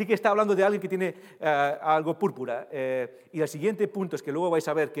 Así que está hablando de alguien que tiene algo púrpura. Y el siguiente punto es que luego vais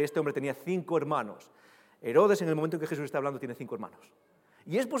a ver que este hombre tenía 5 hermanos. Herodes, en el momento en que Jesús está hablando, tiene 5 hermanos.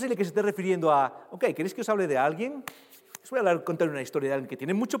 Y es posible que se esté refiriendo a, ¿queréis que os hable de alguien? Os voy a contar una historia de alguien que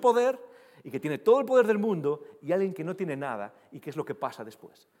tiene mucho poder y que tiene todo el poder del mundo y alguien que no tiene nada y qué es lo que pasa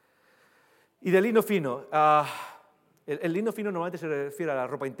después. Y del lino fino. El lino fino normalmente se refiere a la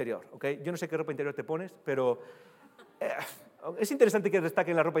ropa interior. ¿Okay? Yo no sé qué ropa interior te pones, pero es interesante que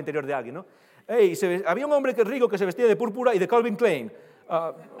destaquen la ropa interior de alguien, ¿no? Había un hombre rico que se vestía de púrpura y de Calvin Klein.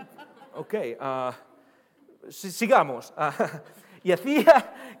 Sigamos. Y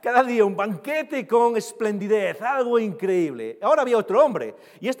hacía cada día un banquete con esplendidez, algo increíble. Ahora había otro hombre,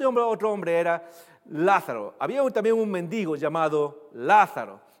 y otro hombre era Lázaro. Había también un mendigo llamado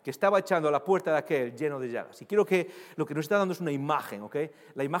Lázaro, que estaba echando a la puerta de aquel lleno de llagas. Y quiero que lo que nos está dando es una imagen, ¿ok?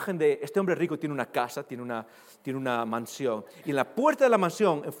 La imagen de este hombre rico tiene una casa, tiene una mansión. Y en la puerta de la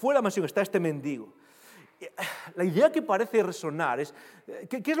mansión, fuera de la mansión, está este mendigo. La idea que parece resonar es,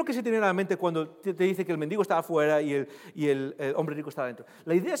 ¿qué es lo que se tiene en la mente cuando te dice que el mendigo estaba afuera y el hombre rico estaba dentro?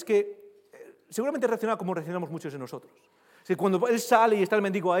 La idea es que seguramente reacciona como reaccionamos muchos de nosotros. Si cuando él sale y está el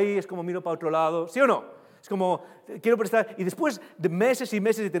mendigo ahí, es como miro para otro lado, ¿sí o no? Es como, quiero prestar, y después de meses y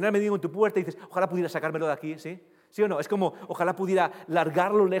meses de tener al mendigo en tu puerta, dices, ojalá pudiera sacármelo de aquí, ¿sí? ¿Sí o no? Es como, ojalá pudiera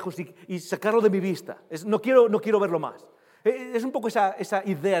largarlo lejos y sacarlo de mi vista. No quiero verlo más. Es un poco esa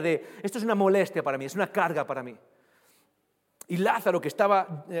idea de, esto es una molestia para mí, es una carga para mí. Y Lázaro, que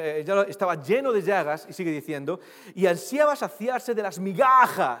ya estaba lleno de llagas, y sigue diciendo, y ansiaba saciarse de las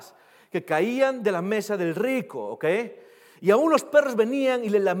migajas que caían de la mesa del rico, ¿ok? Y aún los perros venían y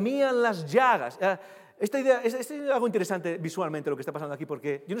le lamían las llagas. Esta idea es algo interesante visualmente lo que está pasando aquí,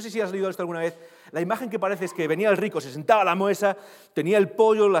 porque yo no sé si has leído esto alguna vez. La imagen que parece es que venía el rico, se sentaba a la mesa, tenía el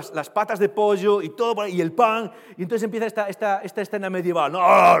pollo, las patas de pollo y todo, y el pan, y entonces empieza esta escena medieval, ¿no?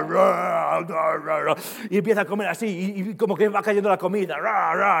 Y empieza a comer así, y como que va cayendo la comida,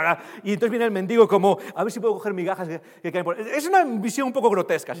 y entonces viene el mendigo como, a ver si puedo coger migajas que caen por... Es una visión un poco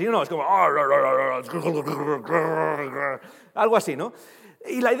grotesca, ¿sí o no? Es como... algo así, ¿no?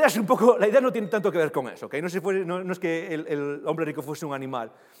 Y la idea no tiene tanto que ver con eso, ¿okay? No es que el hombre rico fuese un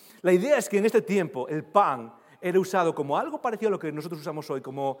animal. La idea es que en este tiempo el pan era usado como algo parecido a lo que nosotros usamos hoy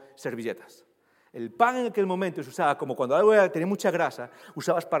como servilletas. El pan en aquel momento se usaba como cuando algo tenía mucha grasa,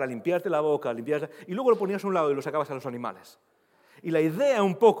 usabas para limpiarte la boca, y luego lo ponías a un lado y lo sacabas a los animales. Y la idea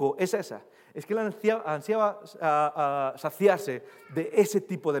un poco es esa, es que él ansiaba saciarse de ese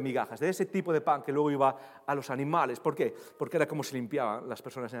tipo de migajas, de ese tipo de pan que luego iba a los animales. ¿Por qué? Porque era como se limpiaban las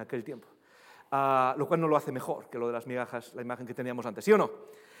personas en aquel tiempo. Lo cual no lo hace mejor que lo de las migajas, la imagen que teníamos antes, ¿sí o no?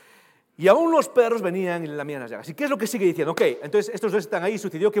 Y aún los perros venían y le lamían las llagas. ¿Y qué es lo que sigue diciendo? Ok, entonces estos dos están ahí,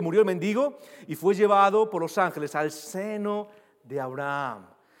 sucedió que murió el mendigo y fue llevado por los ángeles al seno de Abraham.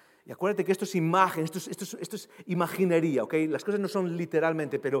 Y acuérdate que esto es imagen, esto es imaginería, ¿ok? Las cosas no son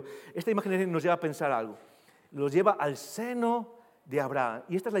literalmente, pero esta imaginería nos lleva a pensar algo. Nos lleva al seno de Abraham.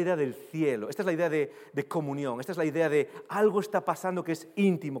 Y esta es la idea del cielo, esta es la idea de comunión, esta es la idea de algo está pasando que es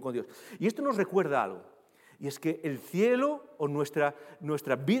íntimo con Dios. Y esto nos recuerda algo, y es que el cielo o nuestra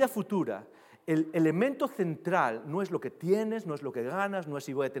vida futura, el elemento central no es lo que tienes, no es lo que ganas, no es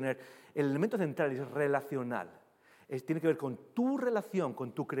si voy a tener, el elemento central es relacional. Tiene que ver con tu relación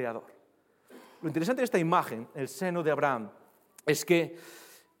con tu Creador. Lo interesante de esta imagen, el seno de Abraham, es que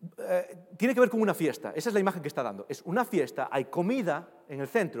tiene que ver con una fiesta. Esa es la imagen que está dando. Es una fiesta, hay comida en el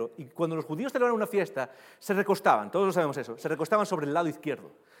centro, y cuando los judíos celebraban una fiesta, se recostaban, todos lo sabemos eso, se recostaban sobre el lado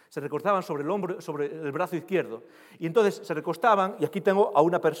izquierdo, se recostaban sobre el hombro, sobre el brazo izquierdo, y entonces se recostaban, y aquí tengo a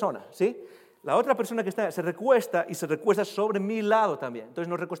una persona, ¿sí? La otra persona que está se recuesta y se recuesta sobre mi lado también. Entonces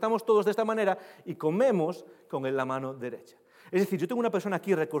nos recostamos todos de esta manera y comemos con la mano derecha. Es decir, yo tengo una persona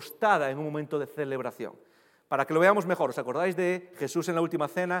aquí recostada en un momento de celebración. Para que lo veamos mejor, ¿os acordáis de Jesús en la última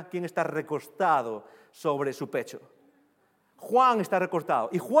cena? ¿Quién está recostado sobre su pecho? Juan está recostado.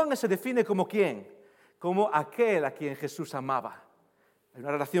 ¿Y Juan se define como quién? Como aquel a quien Jesús amaba. Hay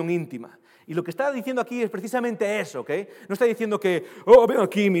una relación íntima. Y lo que está diciendo aquí es precisamente eso, ¿ok? No está diciendo que, ven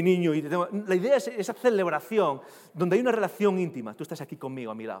aquí mi niño. La idea es esa celebración donde hay una relación íntima. Tú estás aquí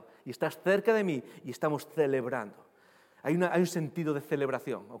conmigo, a mi lado, y estás cerca de mí y estamos celebrando. Hay un sentido de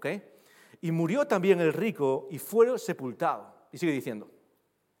celebración, ¿ok? Y murió también el rico y fue sepultado. Y sigue diciendo.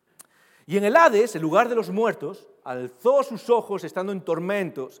 Y en el Hades, el lugar de los muertos, alzó sus ojos estando en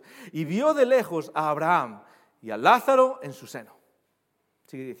tormentos y vio de lejos a Abraham y a Lázaro en su seno.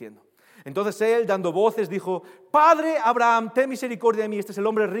 Sigue diciendo. Entonces él, dando voces, dijo, Padre Abraham, ten misericordia de mí. Este es el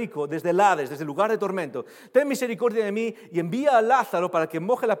hombre rico, desde el Hades, desde el lugar de tormento. Ten misericordia de mí y envía a Lázaro para que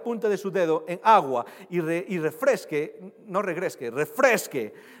moje la punta de su dedo en agua y refresque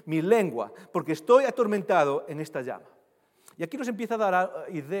mi lengua, porque estoy atormentado en esta llama. Y aquí nos empieza a dar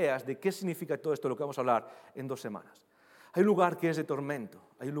ideas de qué significa todo esto, lo que vamos a hablar en 2 semanas. Hay un lugar que es de tormento,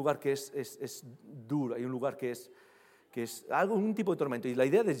 hay un lugar que es duro, hay un lugar que es algún tipo de tormento. Y la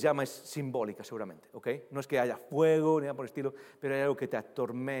idea de llama es simbólica seguramente, ¿ok? No es que haya fuego ni nada por el estilo, pero hay algo que te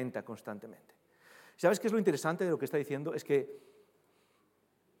atormenta constantemente. ¿Sabes qué es lo interesante de lo que está diciendo? Es que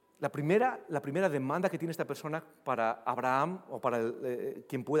la primera demanda que tiene esta persona para Abraham o para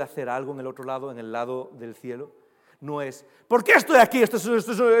quien pueda hacer algo en el otro lado, en el lado del cielo, no es, ¿por qué estoy aquí? Esto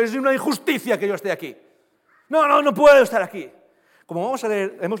es una injusticia que yo esté aquí. No puedo estar aquí. Como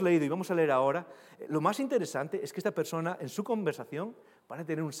hemos leído y vamos a leer ahora, lo más interesante es que esta persona en su conversación va a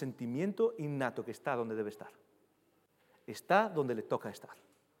tener un sentimiento innato que está donde debe estar. Está donde le toca estar.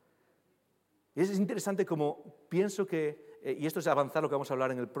 Y es interesante como pienso que, y esto es avanzar lo que vamos a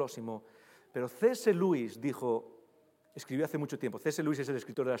hablar en el próximo, pero C.S. Lewis escribió hace mucho tiempo, C.S. Lewis es el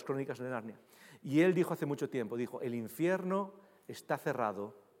escritor de las Crónicas de Narnia, y él dijo hace mucho tiempo, el infierno está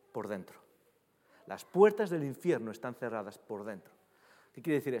cerrado por dentro. Las puertas del infierno están cerradas por dentro. ¿Qué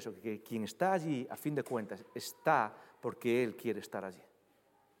quiere decir eso? Que quien está allí, a fin de cuentas, está porque él quiere estar allí.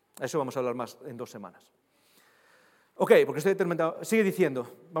 Eso vamos a hablar más en 2 semanas. Ok, porque estoy terminando. Sigue diciendo,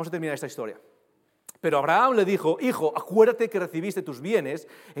 vamos a terminar esta historia. Pero Abraham le dijo, hijo, acuérdate que recibiste tus bienes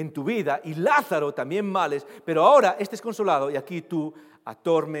en tu vida y Lázaro también males, pero ahora este es consolado y aquí tú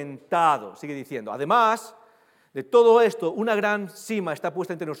atormentado. Sigue diciendo, además de todo esto, una gran sima está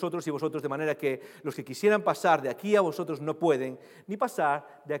puesta entre nosotros y vosotros, de manera que los que quisieran pasar de aquí a vosotros no pueden, ni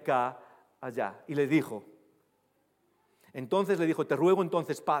pasar de acá allá. Y le dijo, te ruego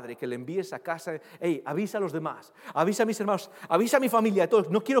entonces, Padre, que le envíes a casa, avisa a los demás, avisa a mis hermanos, avisa a mi familia, a todos,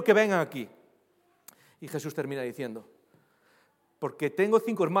 no quiero que vengan aquí. Y Jesús termina diciendo, porque tengo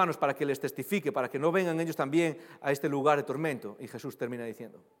 5 hermanos para que les testifique, para que no vengan ellos también a este lugar de tormento. Y Jesús termina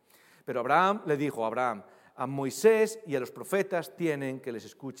diciendo, pero Abraham le dijo, a Moisés y a los profetas tienen que les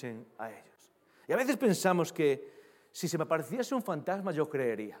escuchen a ellos. Y a veces pensamos que si se me apareciese un fantasma yo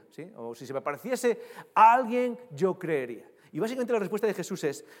creería, ¿sí? O si se me apareciese alguien yo creería. Y básicamente la respuesta de Jesús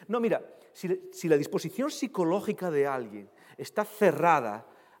es, no, mira, si la disposición psicológica de alguien está cerrada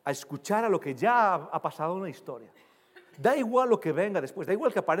a escuchar a lo que ya ha pasado en la historia, da igual lo que venga después, da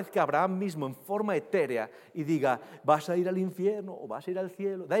igual que aparezca Abraham mismo en forma etérea y diga, vas a ir al infierno o vas a ir al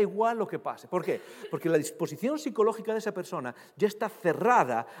cielo, da igual lo que pase. ¿Por qué? Porque la disposición psicológica de esa persona ya está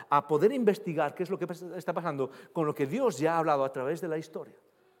cerrada a poder investigar qué es lo que está pasando con lo que Dios ya ha hablado a través de la historia.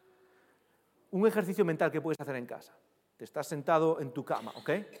 Un ejercicio mental que puedes hacer en casa. Te estás sentado en tu cama,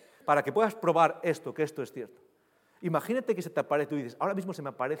 ¿ok? Para que puedas probar esto, que esto es cierto. Imagínate que se te aparece, tú dices, ahora mismo se me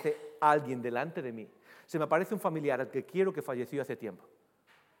aparece alguien delante de mí. Se me aparece un familiar al que quiero que falleció hace tiempo.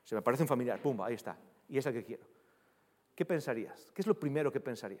 Se me aparece un familiar, pumba, ahí está. Y es el que quiero. ¿qué pensarías? ¿Qué es lo primero que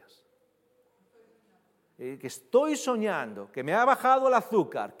pensarías? Que estoy soñando, que me ha bajado el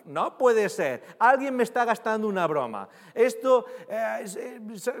azúcar, no puede ser, alguien me está gastando una broma,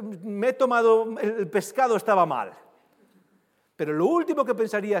 me he tomado, el pescado estaba mal. Pero lo último que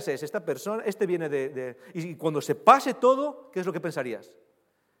pensarías es, esta persona, viene y cuando se pase todo, ¿qué es lo que pensarías?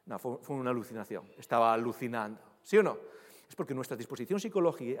 No, fue una alucinación, estaba alucinando, ¿sí o no? Es porque nuestra disposición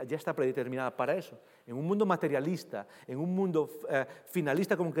psicológica ya está predeterminada para eso. En un mundo materialista, en un mundo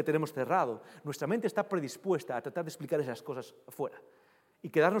finalista como el que tenemos cerrado, nuestra mente está predispuesta a tratar de explicar esas cosas afuera y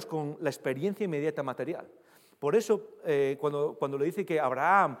quedarnos con la experiencia inmediata material. Por eso, cuando le dice que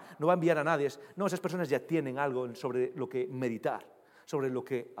Abraham no va a enviar a nadie, no, esas personas ya tienen algo sobre lo que meditar, sobre lo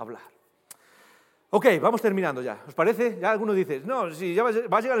que hablar. Ok, vamos terminando ya. ¿Os parece? Ya alguno dice, no, si ya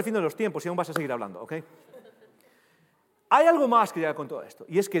va a llegar el fin de los tiempos y aún vas a seguir hablando, ¿ok? Hay algo más que llega con todo esto,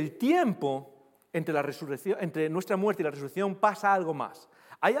 y es que el tiempo entre nuestra muerte y la resurrección pasa algo más.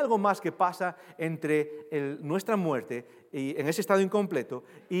 Hay algo más que pasa entre nuestra muerte, y en ese estado incompleto,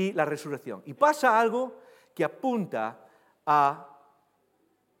 y la resurrección. Y pasa algo que apunta a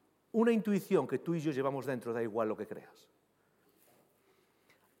una intuición que tú y yo llevamos dentro, da igual lo que creas.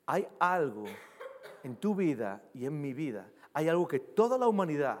 Hay algo en tu vida y en mi vida, hay algo que toda la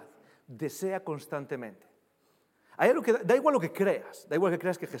humanidad desea constantemente. Hay algo que da igual lo que creas, da igual que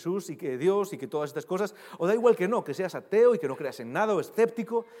creas que Jesús y que Dios y que todas estas cosas, o da igual que no, que seas ateo y que no creas en nada o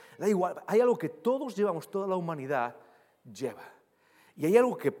escéptico, da igual, hay algo que todos llevamos, toda la humanidad lleva. Y hay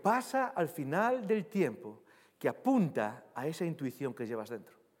algo que pasa al final del tiempo que apunta a esa intuición que llevas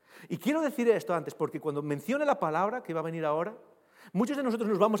dentro. Y quiero decir esto antes, porque cuando mencione la palabra que va a venir ahora, muchos de nosotros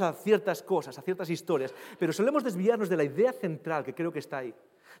nos vamos a ciertas cosas, a ciertas historias, pero solemos desviarnos de la idea central que creo que está ahí.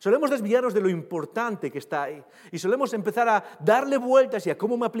 Solemos desviarnos de lo importante que está ahí y solemos empezar a darle vueltas y a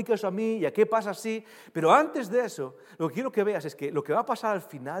cómo me aplica eso a mí y a qué pasa así. Pero antes de eso, lo que quiero que veas es que lo que va a pasar al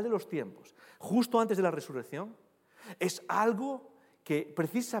final de los tiempos, justo antes de la resurrección, es algo que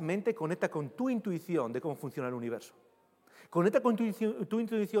precisamente conecta con tu intuición de cómo funciona el universo. Conecta con tu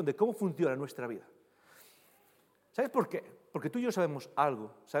intuición de cómo funciona nuestra vida. ¿Sabes por qué? Porque tú y yo sabemos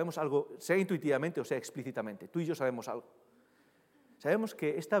algo, sea intuitivamente o sea explícitamente. Tú y yo sabemos algo. Sabemos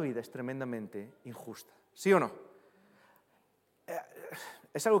que esta vida es tremendamente injusta, ¿sí o no?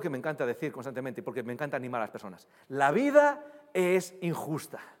 Es algo que me encanta decir constantemente porque me encanta animar a las personas. La vida es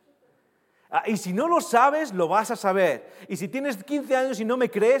injusta. Y si no lo sabes, lo vas a saber. Y si tienes 15 años y no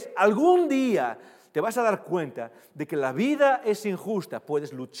me crees, algún día te vas a dar cuenta de que la vida es injusta.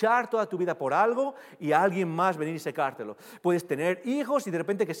 Puedes luchar toda tu vida por algo y a alguien más venir y secártelo. Puedes tener hijos y de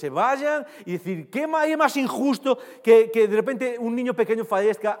repente que se vayan y decir, ¿qué hay más injusto que de repente un niño pequeño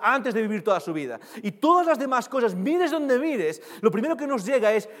fallezca antes de vivir toda su vida? Y todas las demás cosas, mires donde mires, lo primero que nos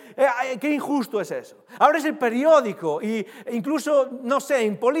llega es, ¿qué injusto es eso? Abres el periódico e incluso, no sé,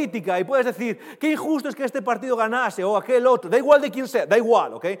 en política y puedes decir, ¿qué injusto es que este partido ganase o aquel otro? Da igual de quién sea, da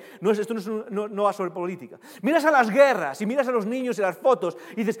igual, ¿ok? Esto no va sobre política. Miras a las guerras y miras a los niños y las fotos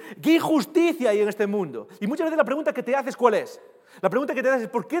y dices, ¿qué injusticia hay en este mundo? Y muchas veces la pregunta que te haces, ¿cuál es? La pregunta que te haces es,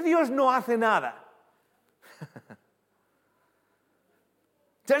 ¿por qué Dios no hace nada?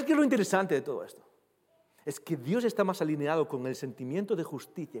 ¿Sabes qué es lo interesante de todo esto? Es que Dios está más alineado con el sentimiento de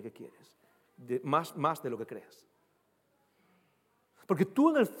justicia que quieres, más de lo que creas. Porque tú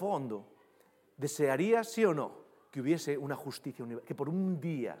en el fondo desearías, sí o no, que hubiese una justicia universal, que por un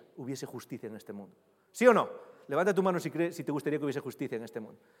día hubiese justicia en este mundo. ¿Sí o no? Levanta tu mano si te gustaría que hubiese justicia en este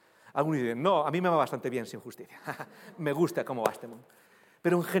mundo. Algunos dicen, no, a mí me va bastante bien sin justicia. Me gusta cómo va este mundo.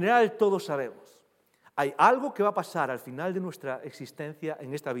 Pero en general todos sabemos. Hay algo que va a pasar al final de nuestra existencia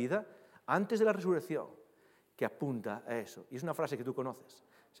en esta vida, antes de la resurrección, que apunta a eso. Y es una frase que tú conoces.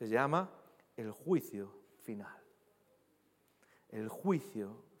 Se llama el juicio final. El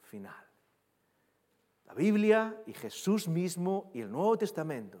juicio final. La Biblia y Jesús mismo y el Nuevo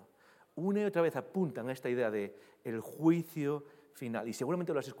Testamento una y otra vez apuntan a esta idea de el juicio final. Y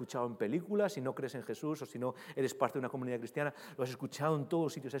seguramente lo has escuchado en películas, si no crees en Jesús o si no eres parte de una comunidad cristiana, lo has escuchado en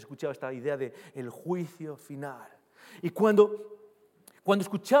todos sitios, has escuchado esta idea de el juicio final. Y cuando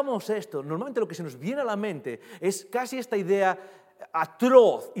escuchamos esto, normalmente lo que se nos viene a la mente es casi esta idea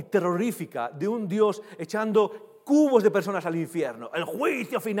atroz y terrorífica de un Dios echando cubos de personas al infierno, el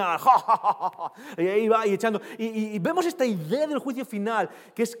juicio final, ja, ja, ja, ja. Y ahí va y echando, y vemos esta idea del juicio final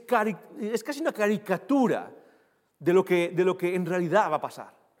que es casi una caricatura de lo que en realidad va a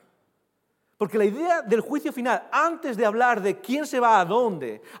pasar. Porque la idea del juicio final, antes de hablar de quién se va a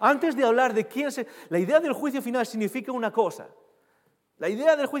dónde, antes de hablar de la idea del juicio final significa una cosa. La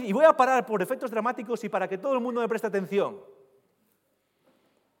idea del juicio, y voy a parar por efectos dramáticos y para que todo el mundo me preste atención.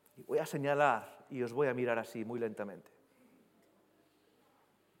 Y voy a señalar y os voy a mirar así muy lentamente.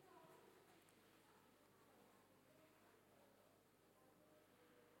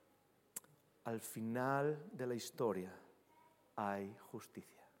 al final de la historia hay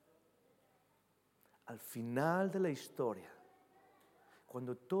justicia. Al final de la historia,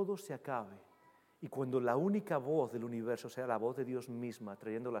 cuando todo se acabe y cuando la única voz del universo sea la voz de Dios misma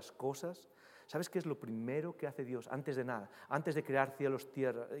trayendo las cosas, ¿sabes qué es lo primero que hace Dios antes de nada? Antes de crear cielos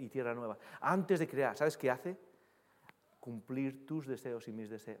y tierra nueva. Antes de crear, ¿sabes qué hace? Cumplir tus deseos y mis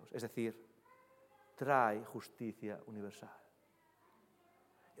deseos. Es decir, trae justicia universal.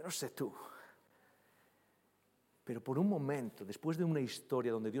 Yo no sé tú, pero por un momento, después de una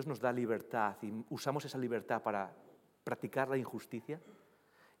historia donde Dios nos da libertad y usamos esa libertad para practicar la injusticia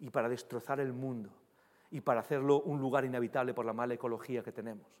y para destrozar el mundo y para hacerlo un lugar inhabitable por la mala ecología que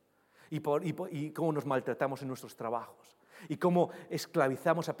tenemos y cómo nos maltratamos en nuestros trabajos y cómo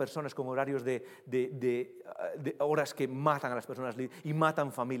esclavizamos a personas con horarios de horas que matan a las personas y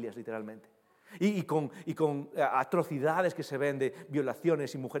matan familias literalmente. Y con atrocidades que se ven de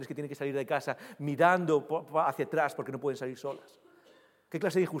violaciones y mujeres que tienen que salir de casa mirando hacia atrás porque no pueden salir solas. ¿Qué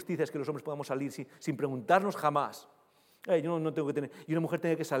clase de injusticia es que los hombres podamos salir sin preguntarnos jamás? Yo no tengo que tener, y una mujer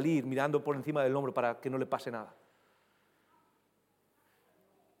tiene que salir mirando por encima del hombro para que no le pase nada.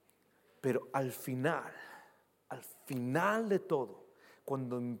 Pero al final de todo,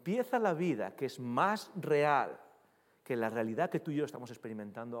 cuando empieza la vida que es más real que la realidad que tú y yo estamos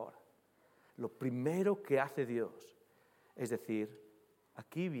experimentando ahora, lo primero que hace Dios es decir,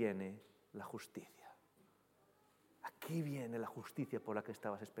 aquí viene la justicia. Aquí viene la justicia por la que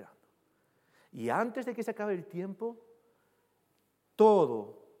estabas esperando. Y antes de que se acabe el tiempo,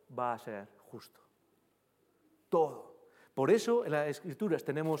 todo va a ser justo. Todo. Por eso en las Escrituras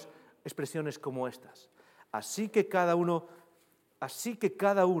tenemos expresiones como estas. Así que cada uno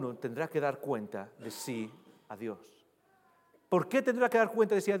tendrá que dar cuenta de sí a Dios. ¿Por qué tendrá que dar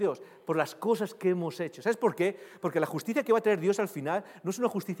cuenta de sí a Dios? Por las cosas que hemos hecho. ¿Sabes por qué? Porque la justicia que va a traer Dios al final no es una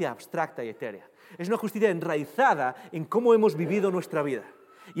justicia abstracta y etérea. Es una justicia enraizada en cómo hemos vivido nuestra vida.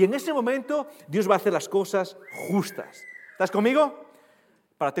 Y en ese momento Dios va a hacer las cosas justas. ¿Estás conmigo?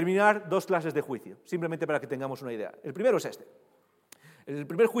 Para terminar, 2 clases de juicio, simplemente para que tengamos una idea. El primero es este. El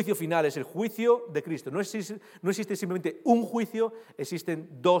primer juicio final es el juicio de Cristo. No existe simplemente un juicio,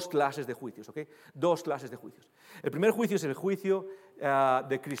 existen 2 clases de juicios, ¿ok? 2 clases de juicios. El primer juicio es el juicio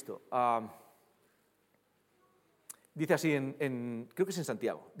de Cristo. Dice así, creo que es en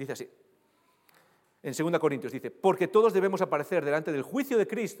Santiago, dice así. En 2 Corintios dice, porque todos debemos aparecer delante del juicio de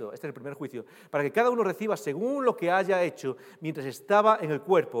Cristo, este es el primer juicio, para que cada uno reciba según lo que haya hecho mientras estaba en el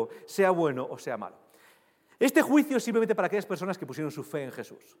cuerpo, sea bueno o sea malo. Este juicio es simplemente para aquellas personas que pusieron su fe en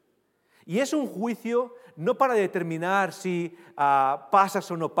Jesús. Y es un juicio no para determinar si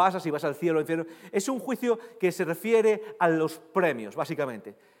pasas o no pasas, si vas al cielo o al infierno. Es un juicio que se refiere a los premios,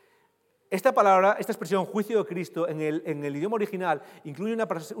 básicamente. Esta expresión, juicio de Cristo, en el idioma original, incluye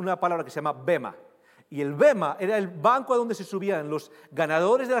una palabra que se llama bema. Y el bema era el banco a donde se subían los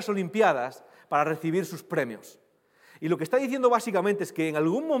ganadores de las Olimpiadas para recibir sus premios. Y lo que está diciendo básicamente es que en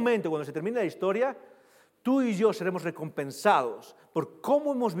algún momento, cuando se termine la historia, tú y yo seremos recompensados por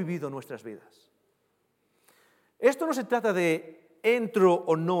cómo hemos vivido nuestras vidas. Esto no se trata de entro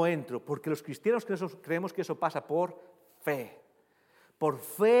o no entro, porque los cristianos creemos que eso pasa por fe. Por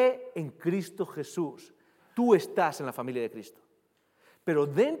fe en Cristo Jesús. Tú estás en la familia de Cristo. Pero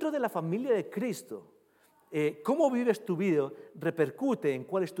dentro de la familia de Cristo, cómo vives tu vida repercute en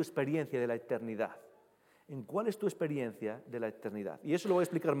cuál es tu experiencia de la eternidad. En cuál es tu experiencia de la eternidad. Y eso lo voy a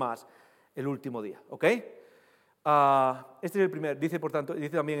explicar más el último día, ¿ok? Este es el primer, dice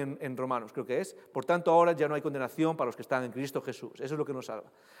también en Romanos, creo que es, por tanto ahora ya no hay condenación para los que están en Cristo Jesús, eso es lo que nos salva.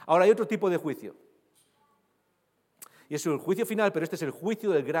 Ahora hay otro tipo de juicio, y es el juicio final, pero este es el juicio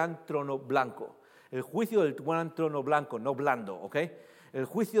del gran trono blanco, el juicio del gran trono blanco, no blando, ¿ok? El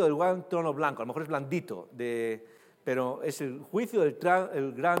juicio del gran trono blanco, a lo mejor es blandito, pero es el juicio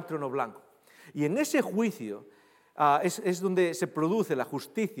del gran trono blanco. Y en ese juicio es donde se produce la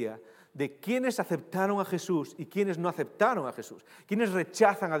justicia de quienes aceptaron a Jesús y quienes no aceptaron a Jesús, quienes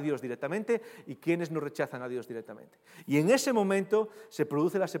rechazan a Dios directamente y quienes no rechazan a Dios directamente. Y en ese momento se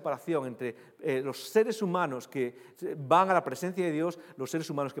produce la separación entre los seres humanos que van a la presencia de Dios, los seres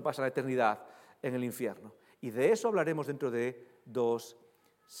humanos que pasan la eternidad en el infierno. Y de eso hablaremos dentro de 2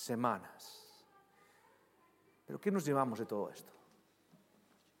 semanas. ¿Pero qué nos llevamos de todo esto?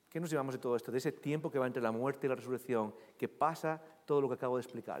 ¿Qué nos llevamos de todo esto? De ese tiempo que va entre la muerte y la resurrección, que pasa todo lo que acabo de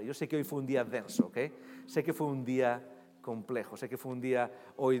explicar. Yo sé que hoy fue un día denso, ¿ok? Sé que fue un día complejo, sé que fue un día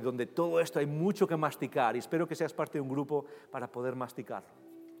hoy donde todo esto hay mucho que masticar y espero que seas parte de un grupo para poder masticarlo.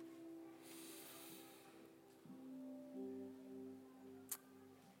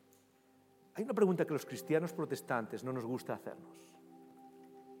 Hay una pregunta que los cristianos protestantes no nos gusta hacernos.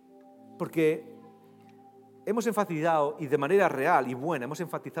 Porque hemos enfatizado, y de manera real y buena, hemos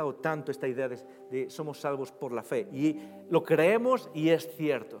enfatizado tanto esta idea de somos salvos por la fe. Y lo creemos y es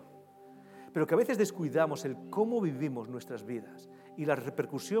cierto. Pero que a veces descuidamos el cómo vivimos nuestras vidas y la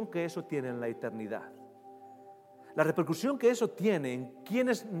repercusión que eso tiene en la eternidad. La repercusión que eso tiene en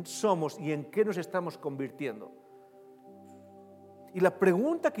quiénes somos y en qué nos estamos convirtiendo. Y la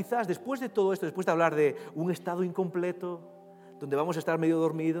pregunta quizás después de todo esto, después de hablar de un estado incompleto, donde vamos a estar medio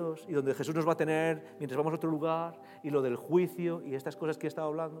dormidos y donde Jesús nos va a tener mientras vamos a otro lugar, y lo del juicio y estas cosas que he estado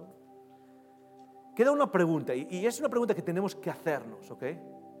hablando, queda una pregunta, y es una pregunta que tenemos que hacernos, ¿ok?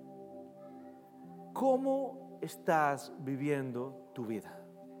 ¿Cómo estás viviendo tu vida?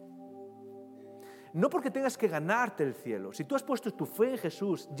 No porque tengas que ganarte el cielo. Si tú has puesto tu fe en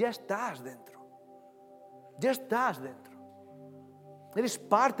Jesús, ya estás dentro. Ya estás dentro. Eres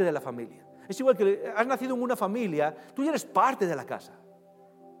parte de la familia. Es igual que has nacido en una familia, tú ya eres parte de la casa.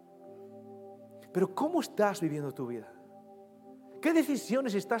 Pero ¿cómo estás viviendo tu vida? ¿Qué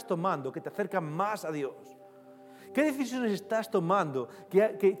decisiones estás tomando que te acercan más a Dios? ¿Qué decisiones estás tomando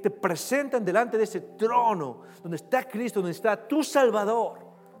que te presentan delante de ese trono donde está Cristo, donde está tu Salvador?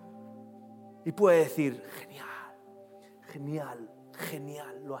 Y puede decir, genial, genial,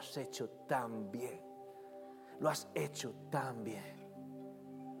 genial, lo has hecho tan bien. Lo has hecho tan bien.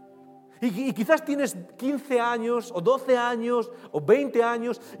 Y quizás tienes 15 años, o 12 años, o 20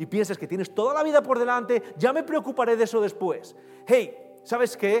 años, y piensas que tienes toda la vida por delante, ya me preocuparé de eso después. Hey,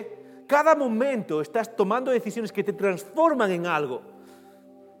 ¿sabes qué? Cada momento estás tomando decisiones que te transforman en algo.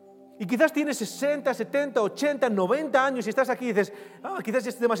 Y quizás tienes 60, 70, 80, 90 años y estás aquí y dices, quizás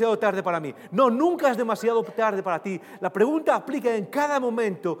es demasiado tarde para mí. No, nunca es demasiado tarde para ti. La pregunta aplica en cada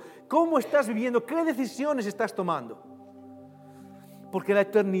momento. ¿Cómo estás viviendo? ¿Qué decisiones estás tomando? Porque la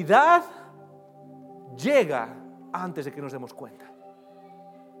eternidad llega antes de que nos demos cuenta.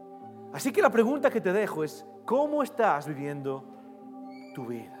 Así que la pregunta que te dejo es, ¿cómo estás viviendo tu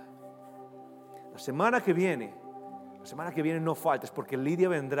vida? La semana que viene no faltes, porque Lidia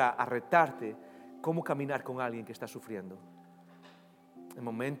vendrá a retarte cómo caminar con alguien que está sufriendo en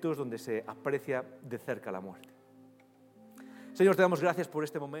momentos donde se aprecia de cerca la muerte. Señor, te damos gracias por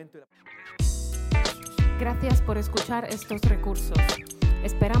este momento. Gracias por escuchar estos recursos.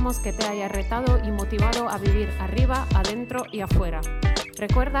 Esperamos que te haya retado y motivado a vivir arriba, adentro y afuera.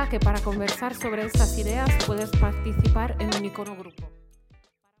 Recuerda que para conversar sobre estas ideas puedes participar en un icono grupo.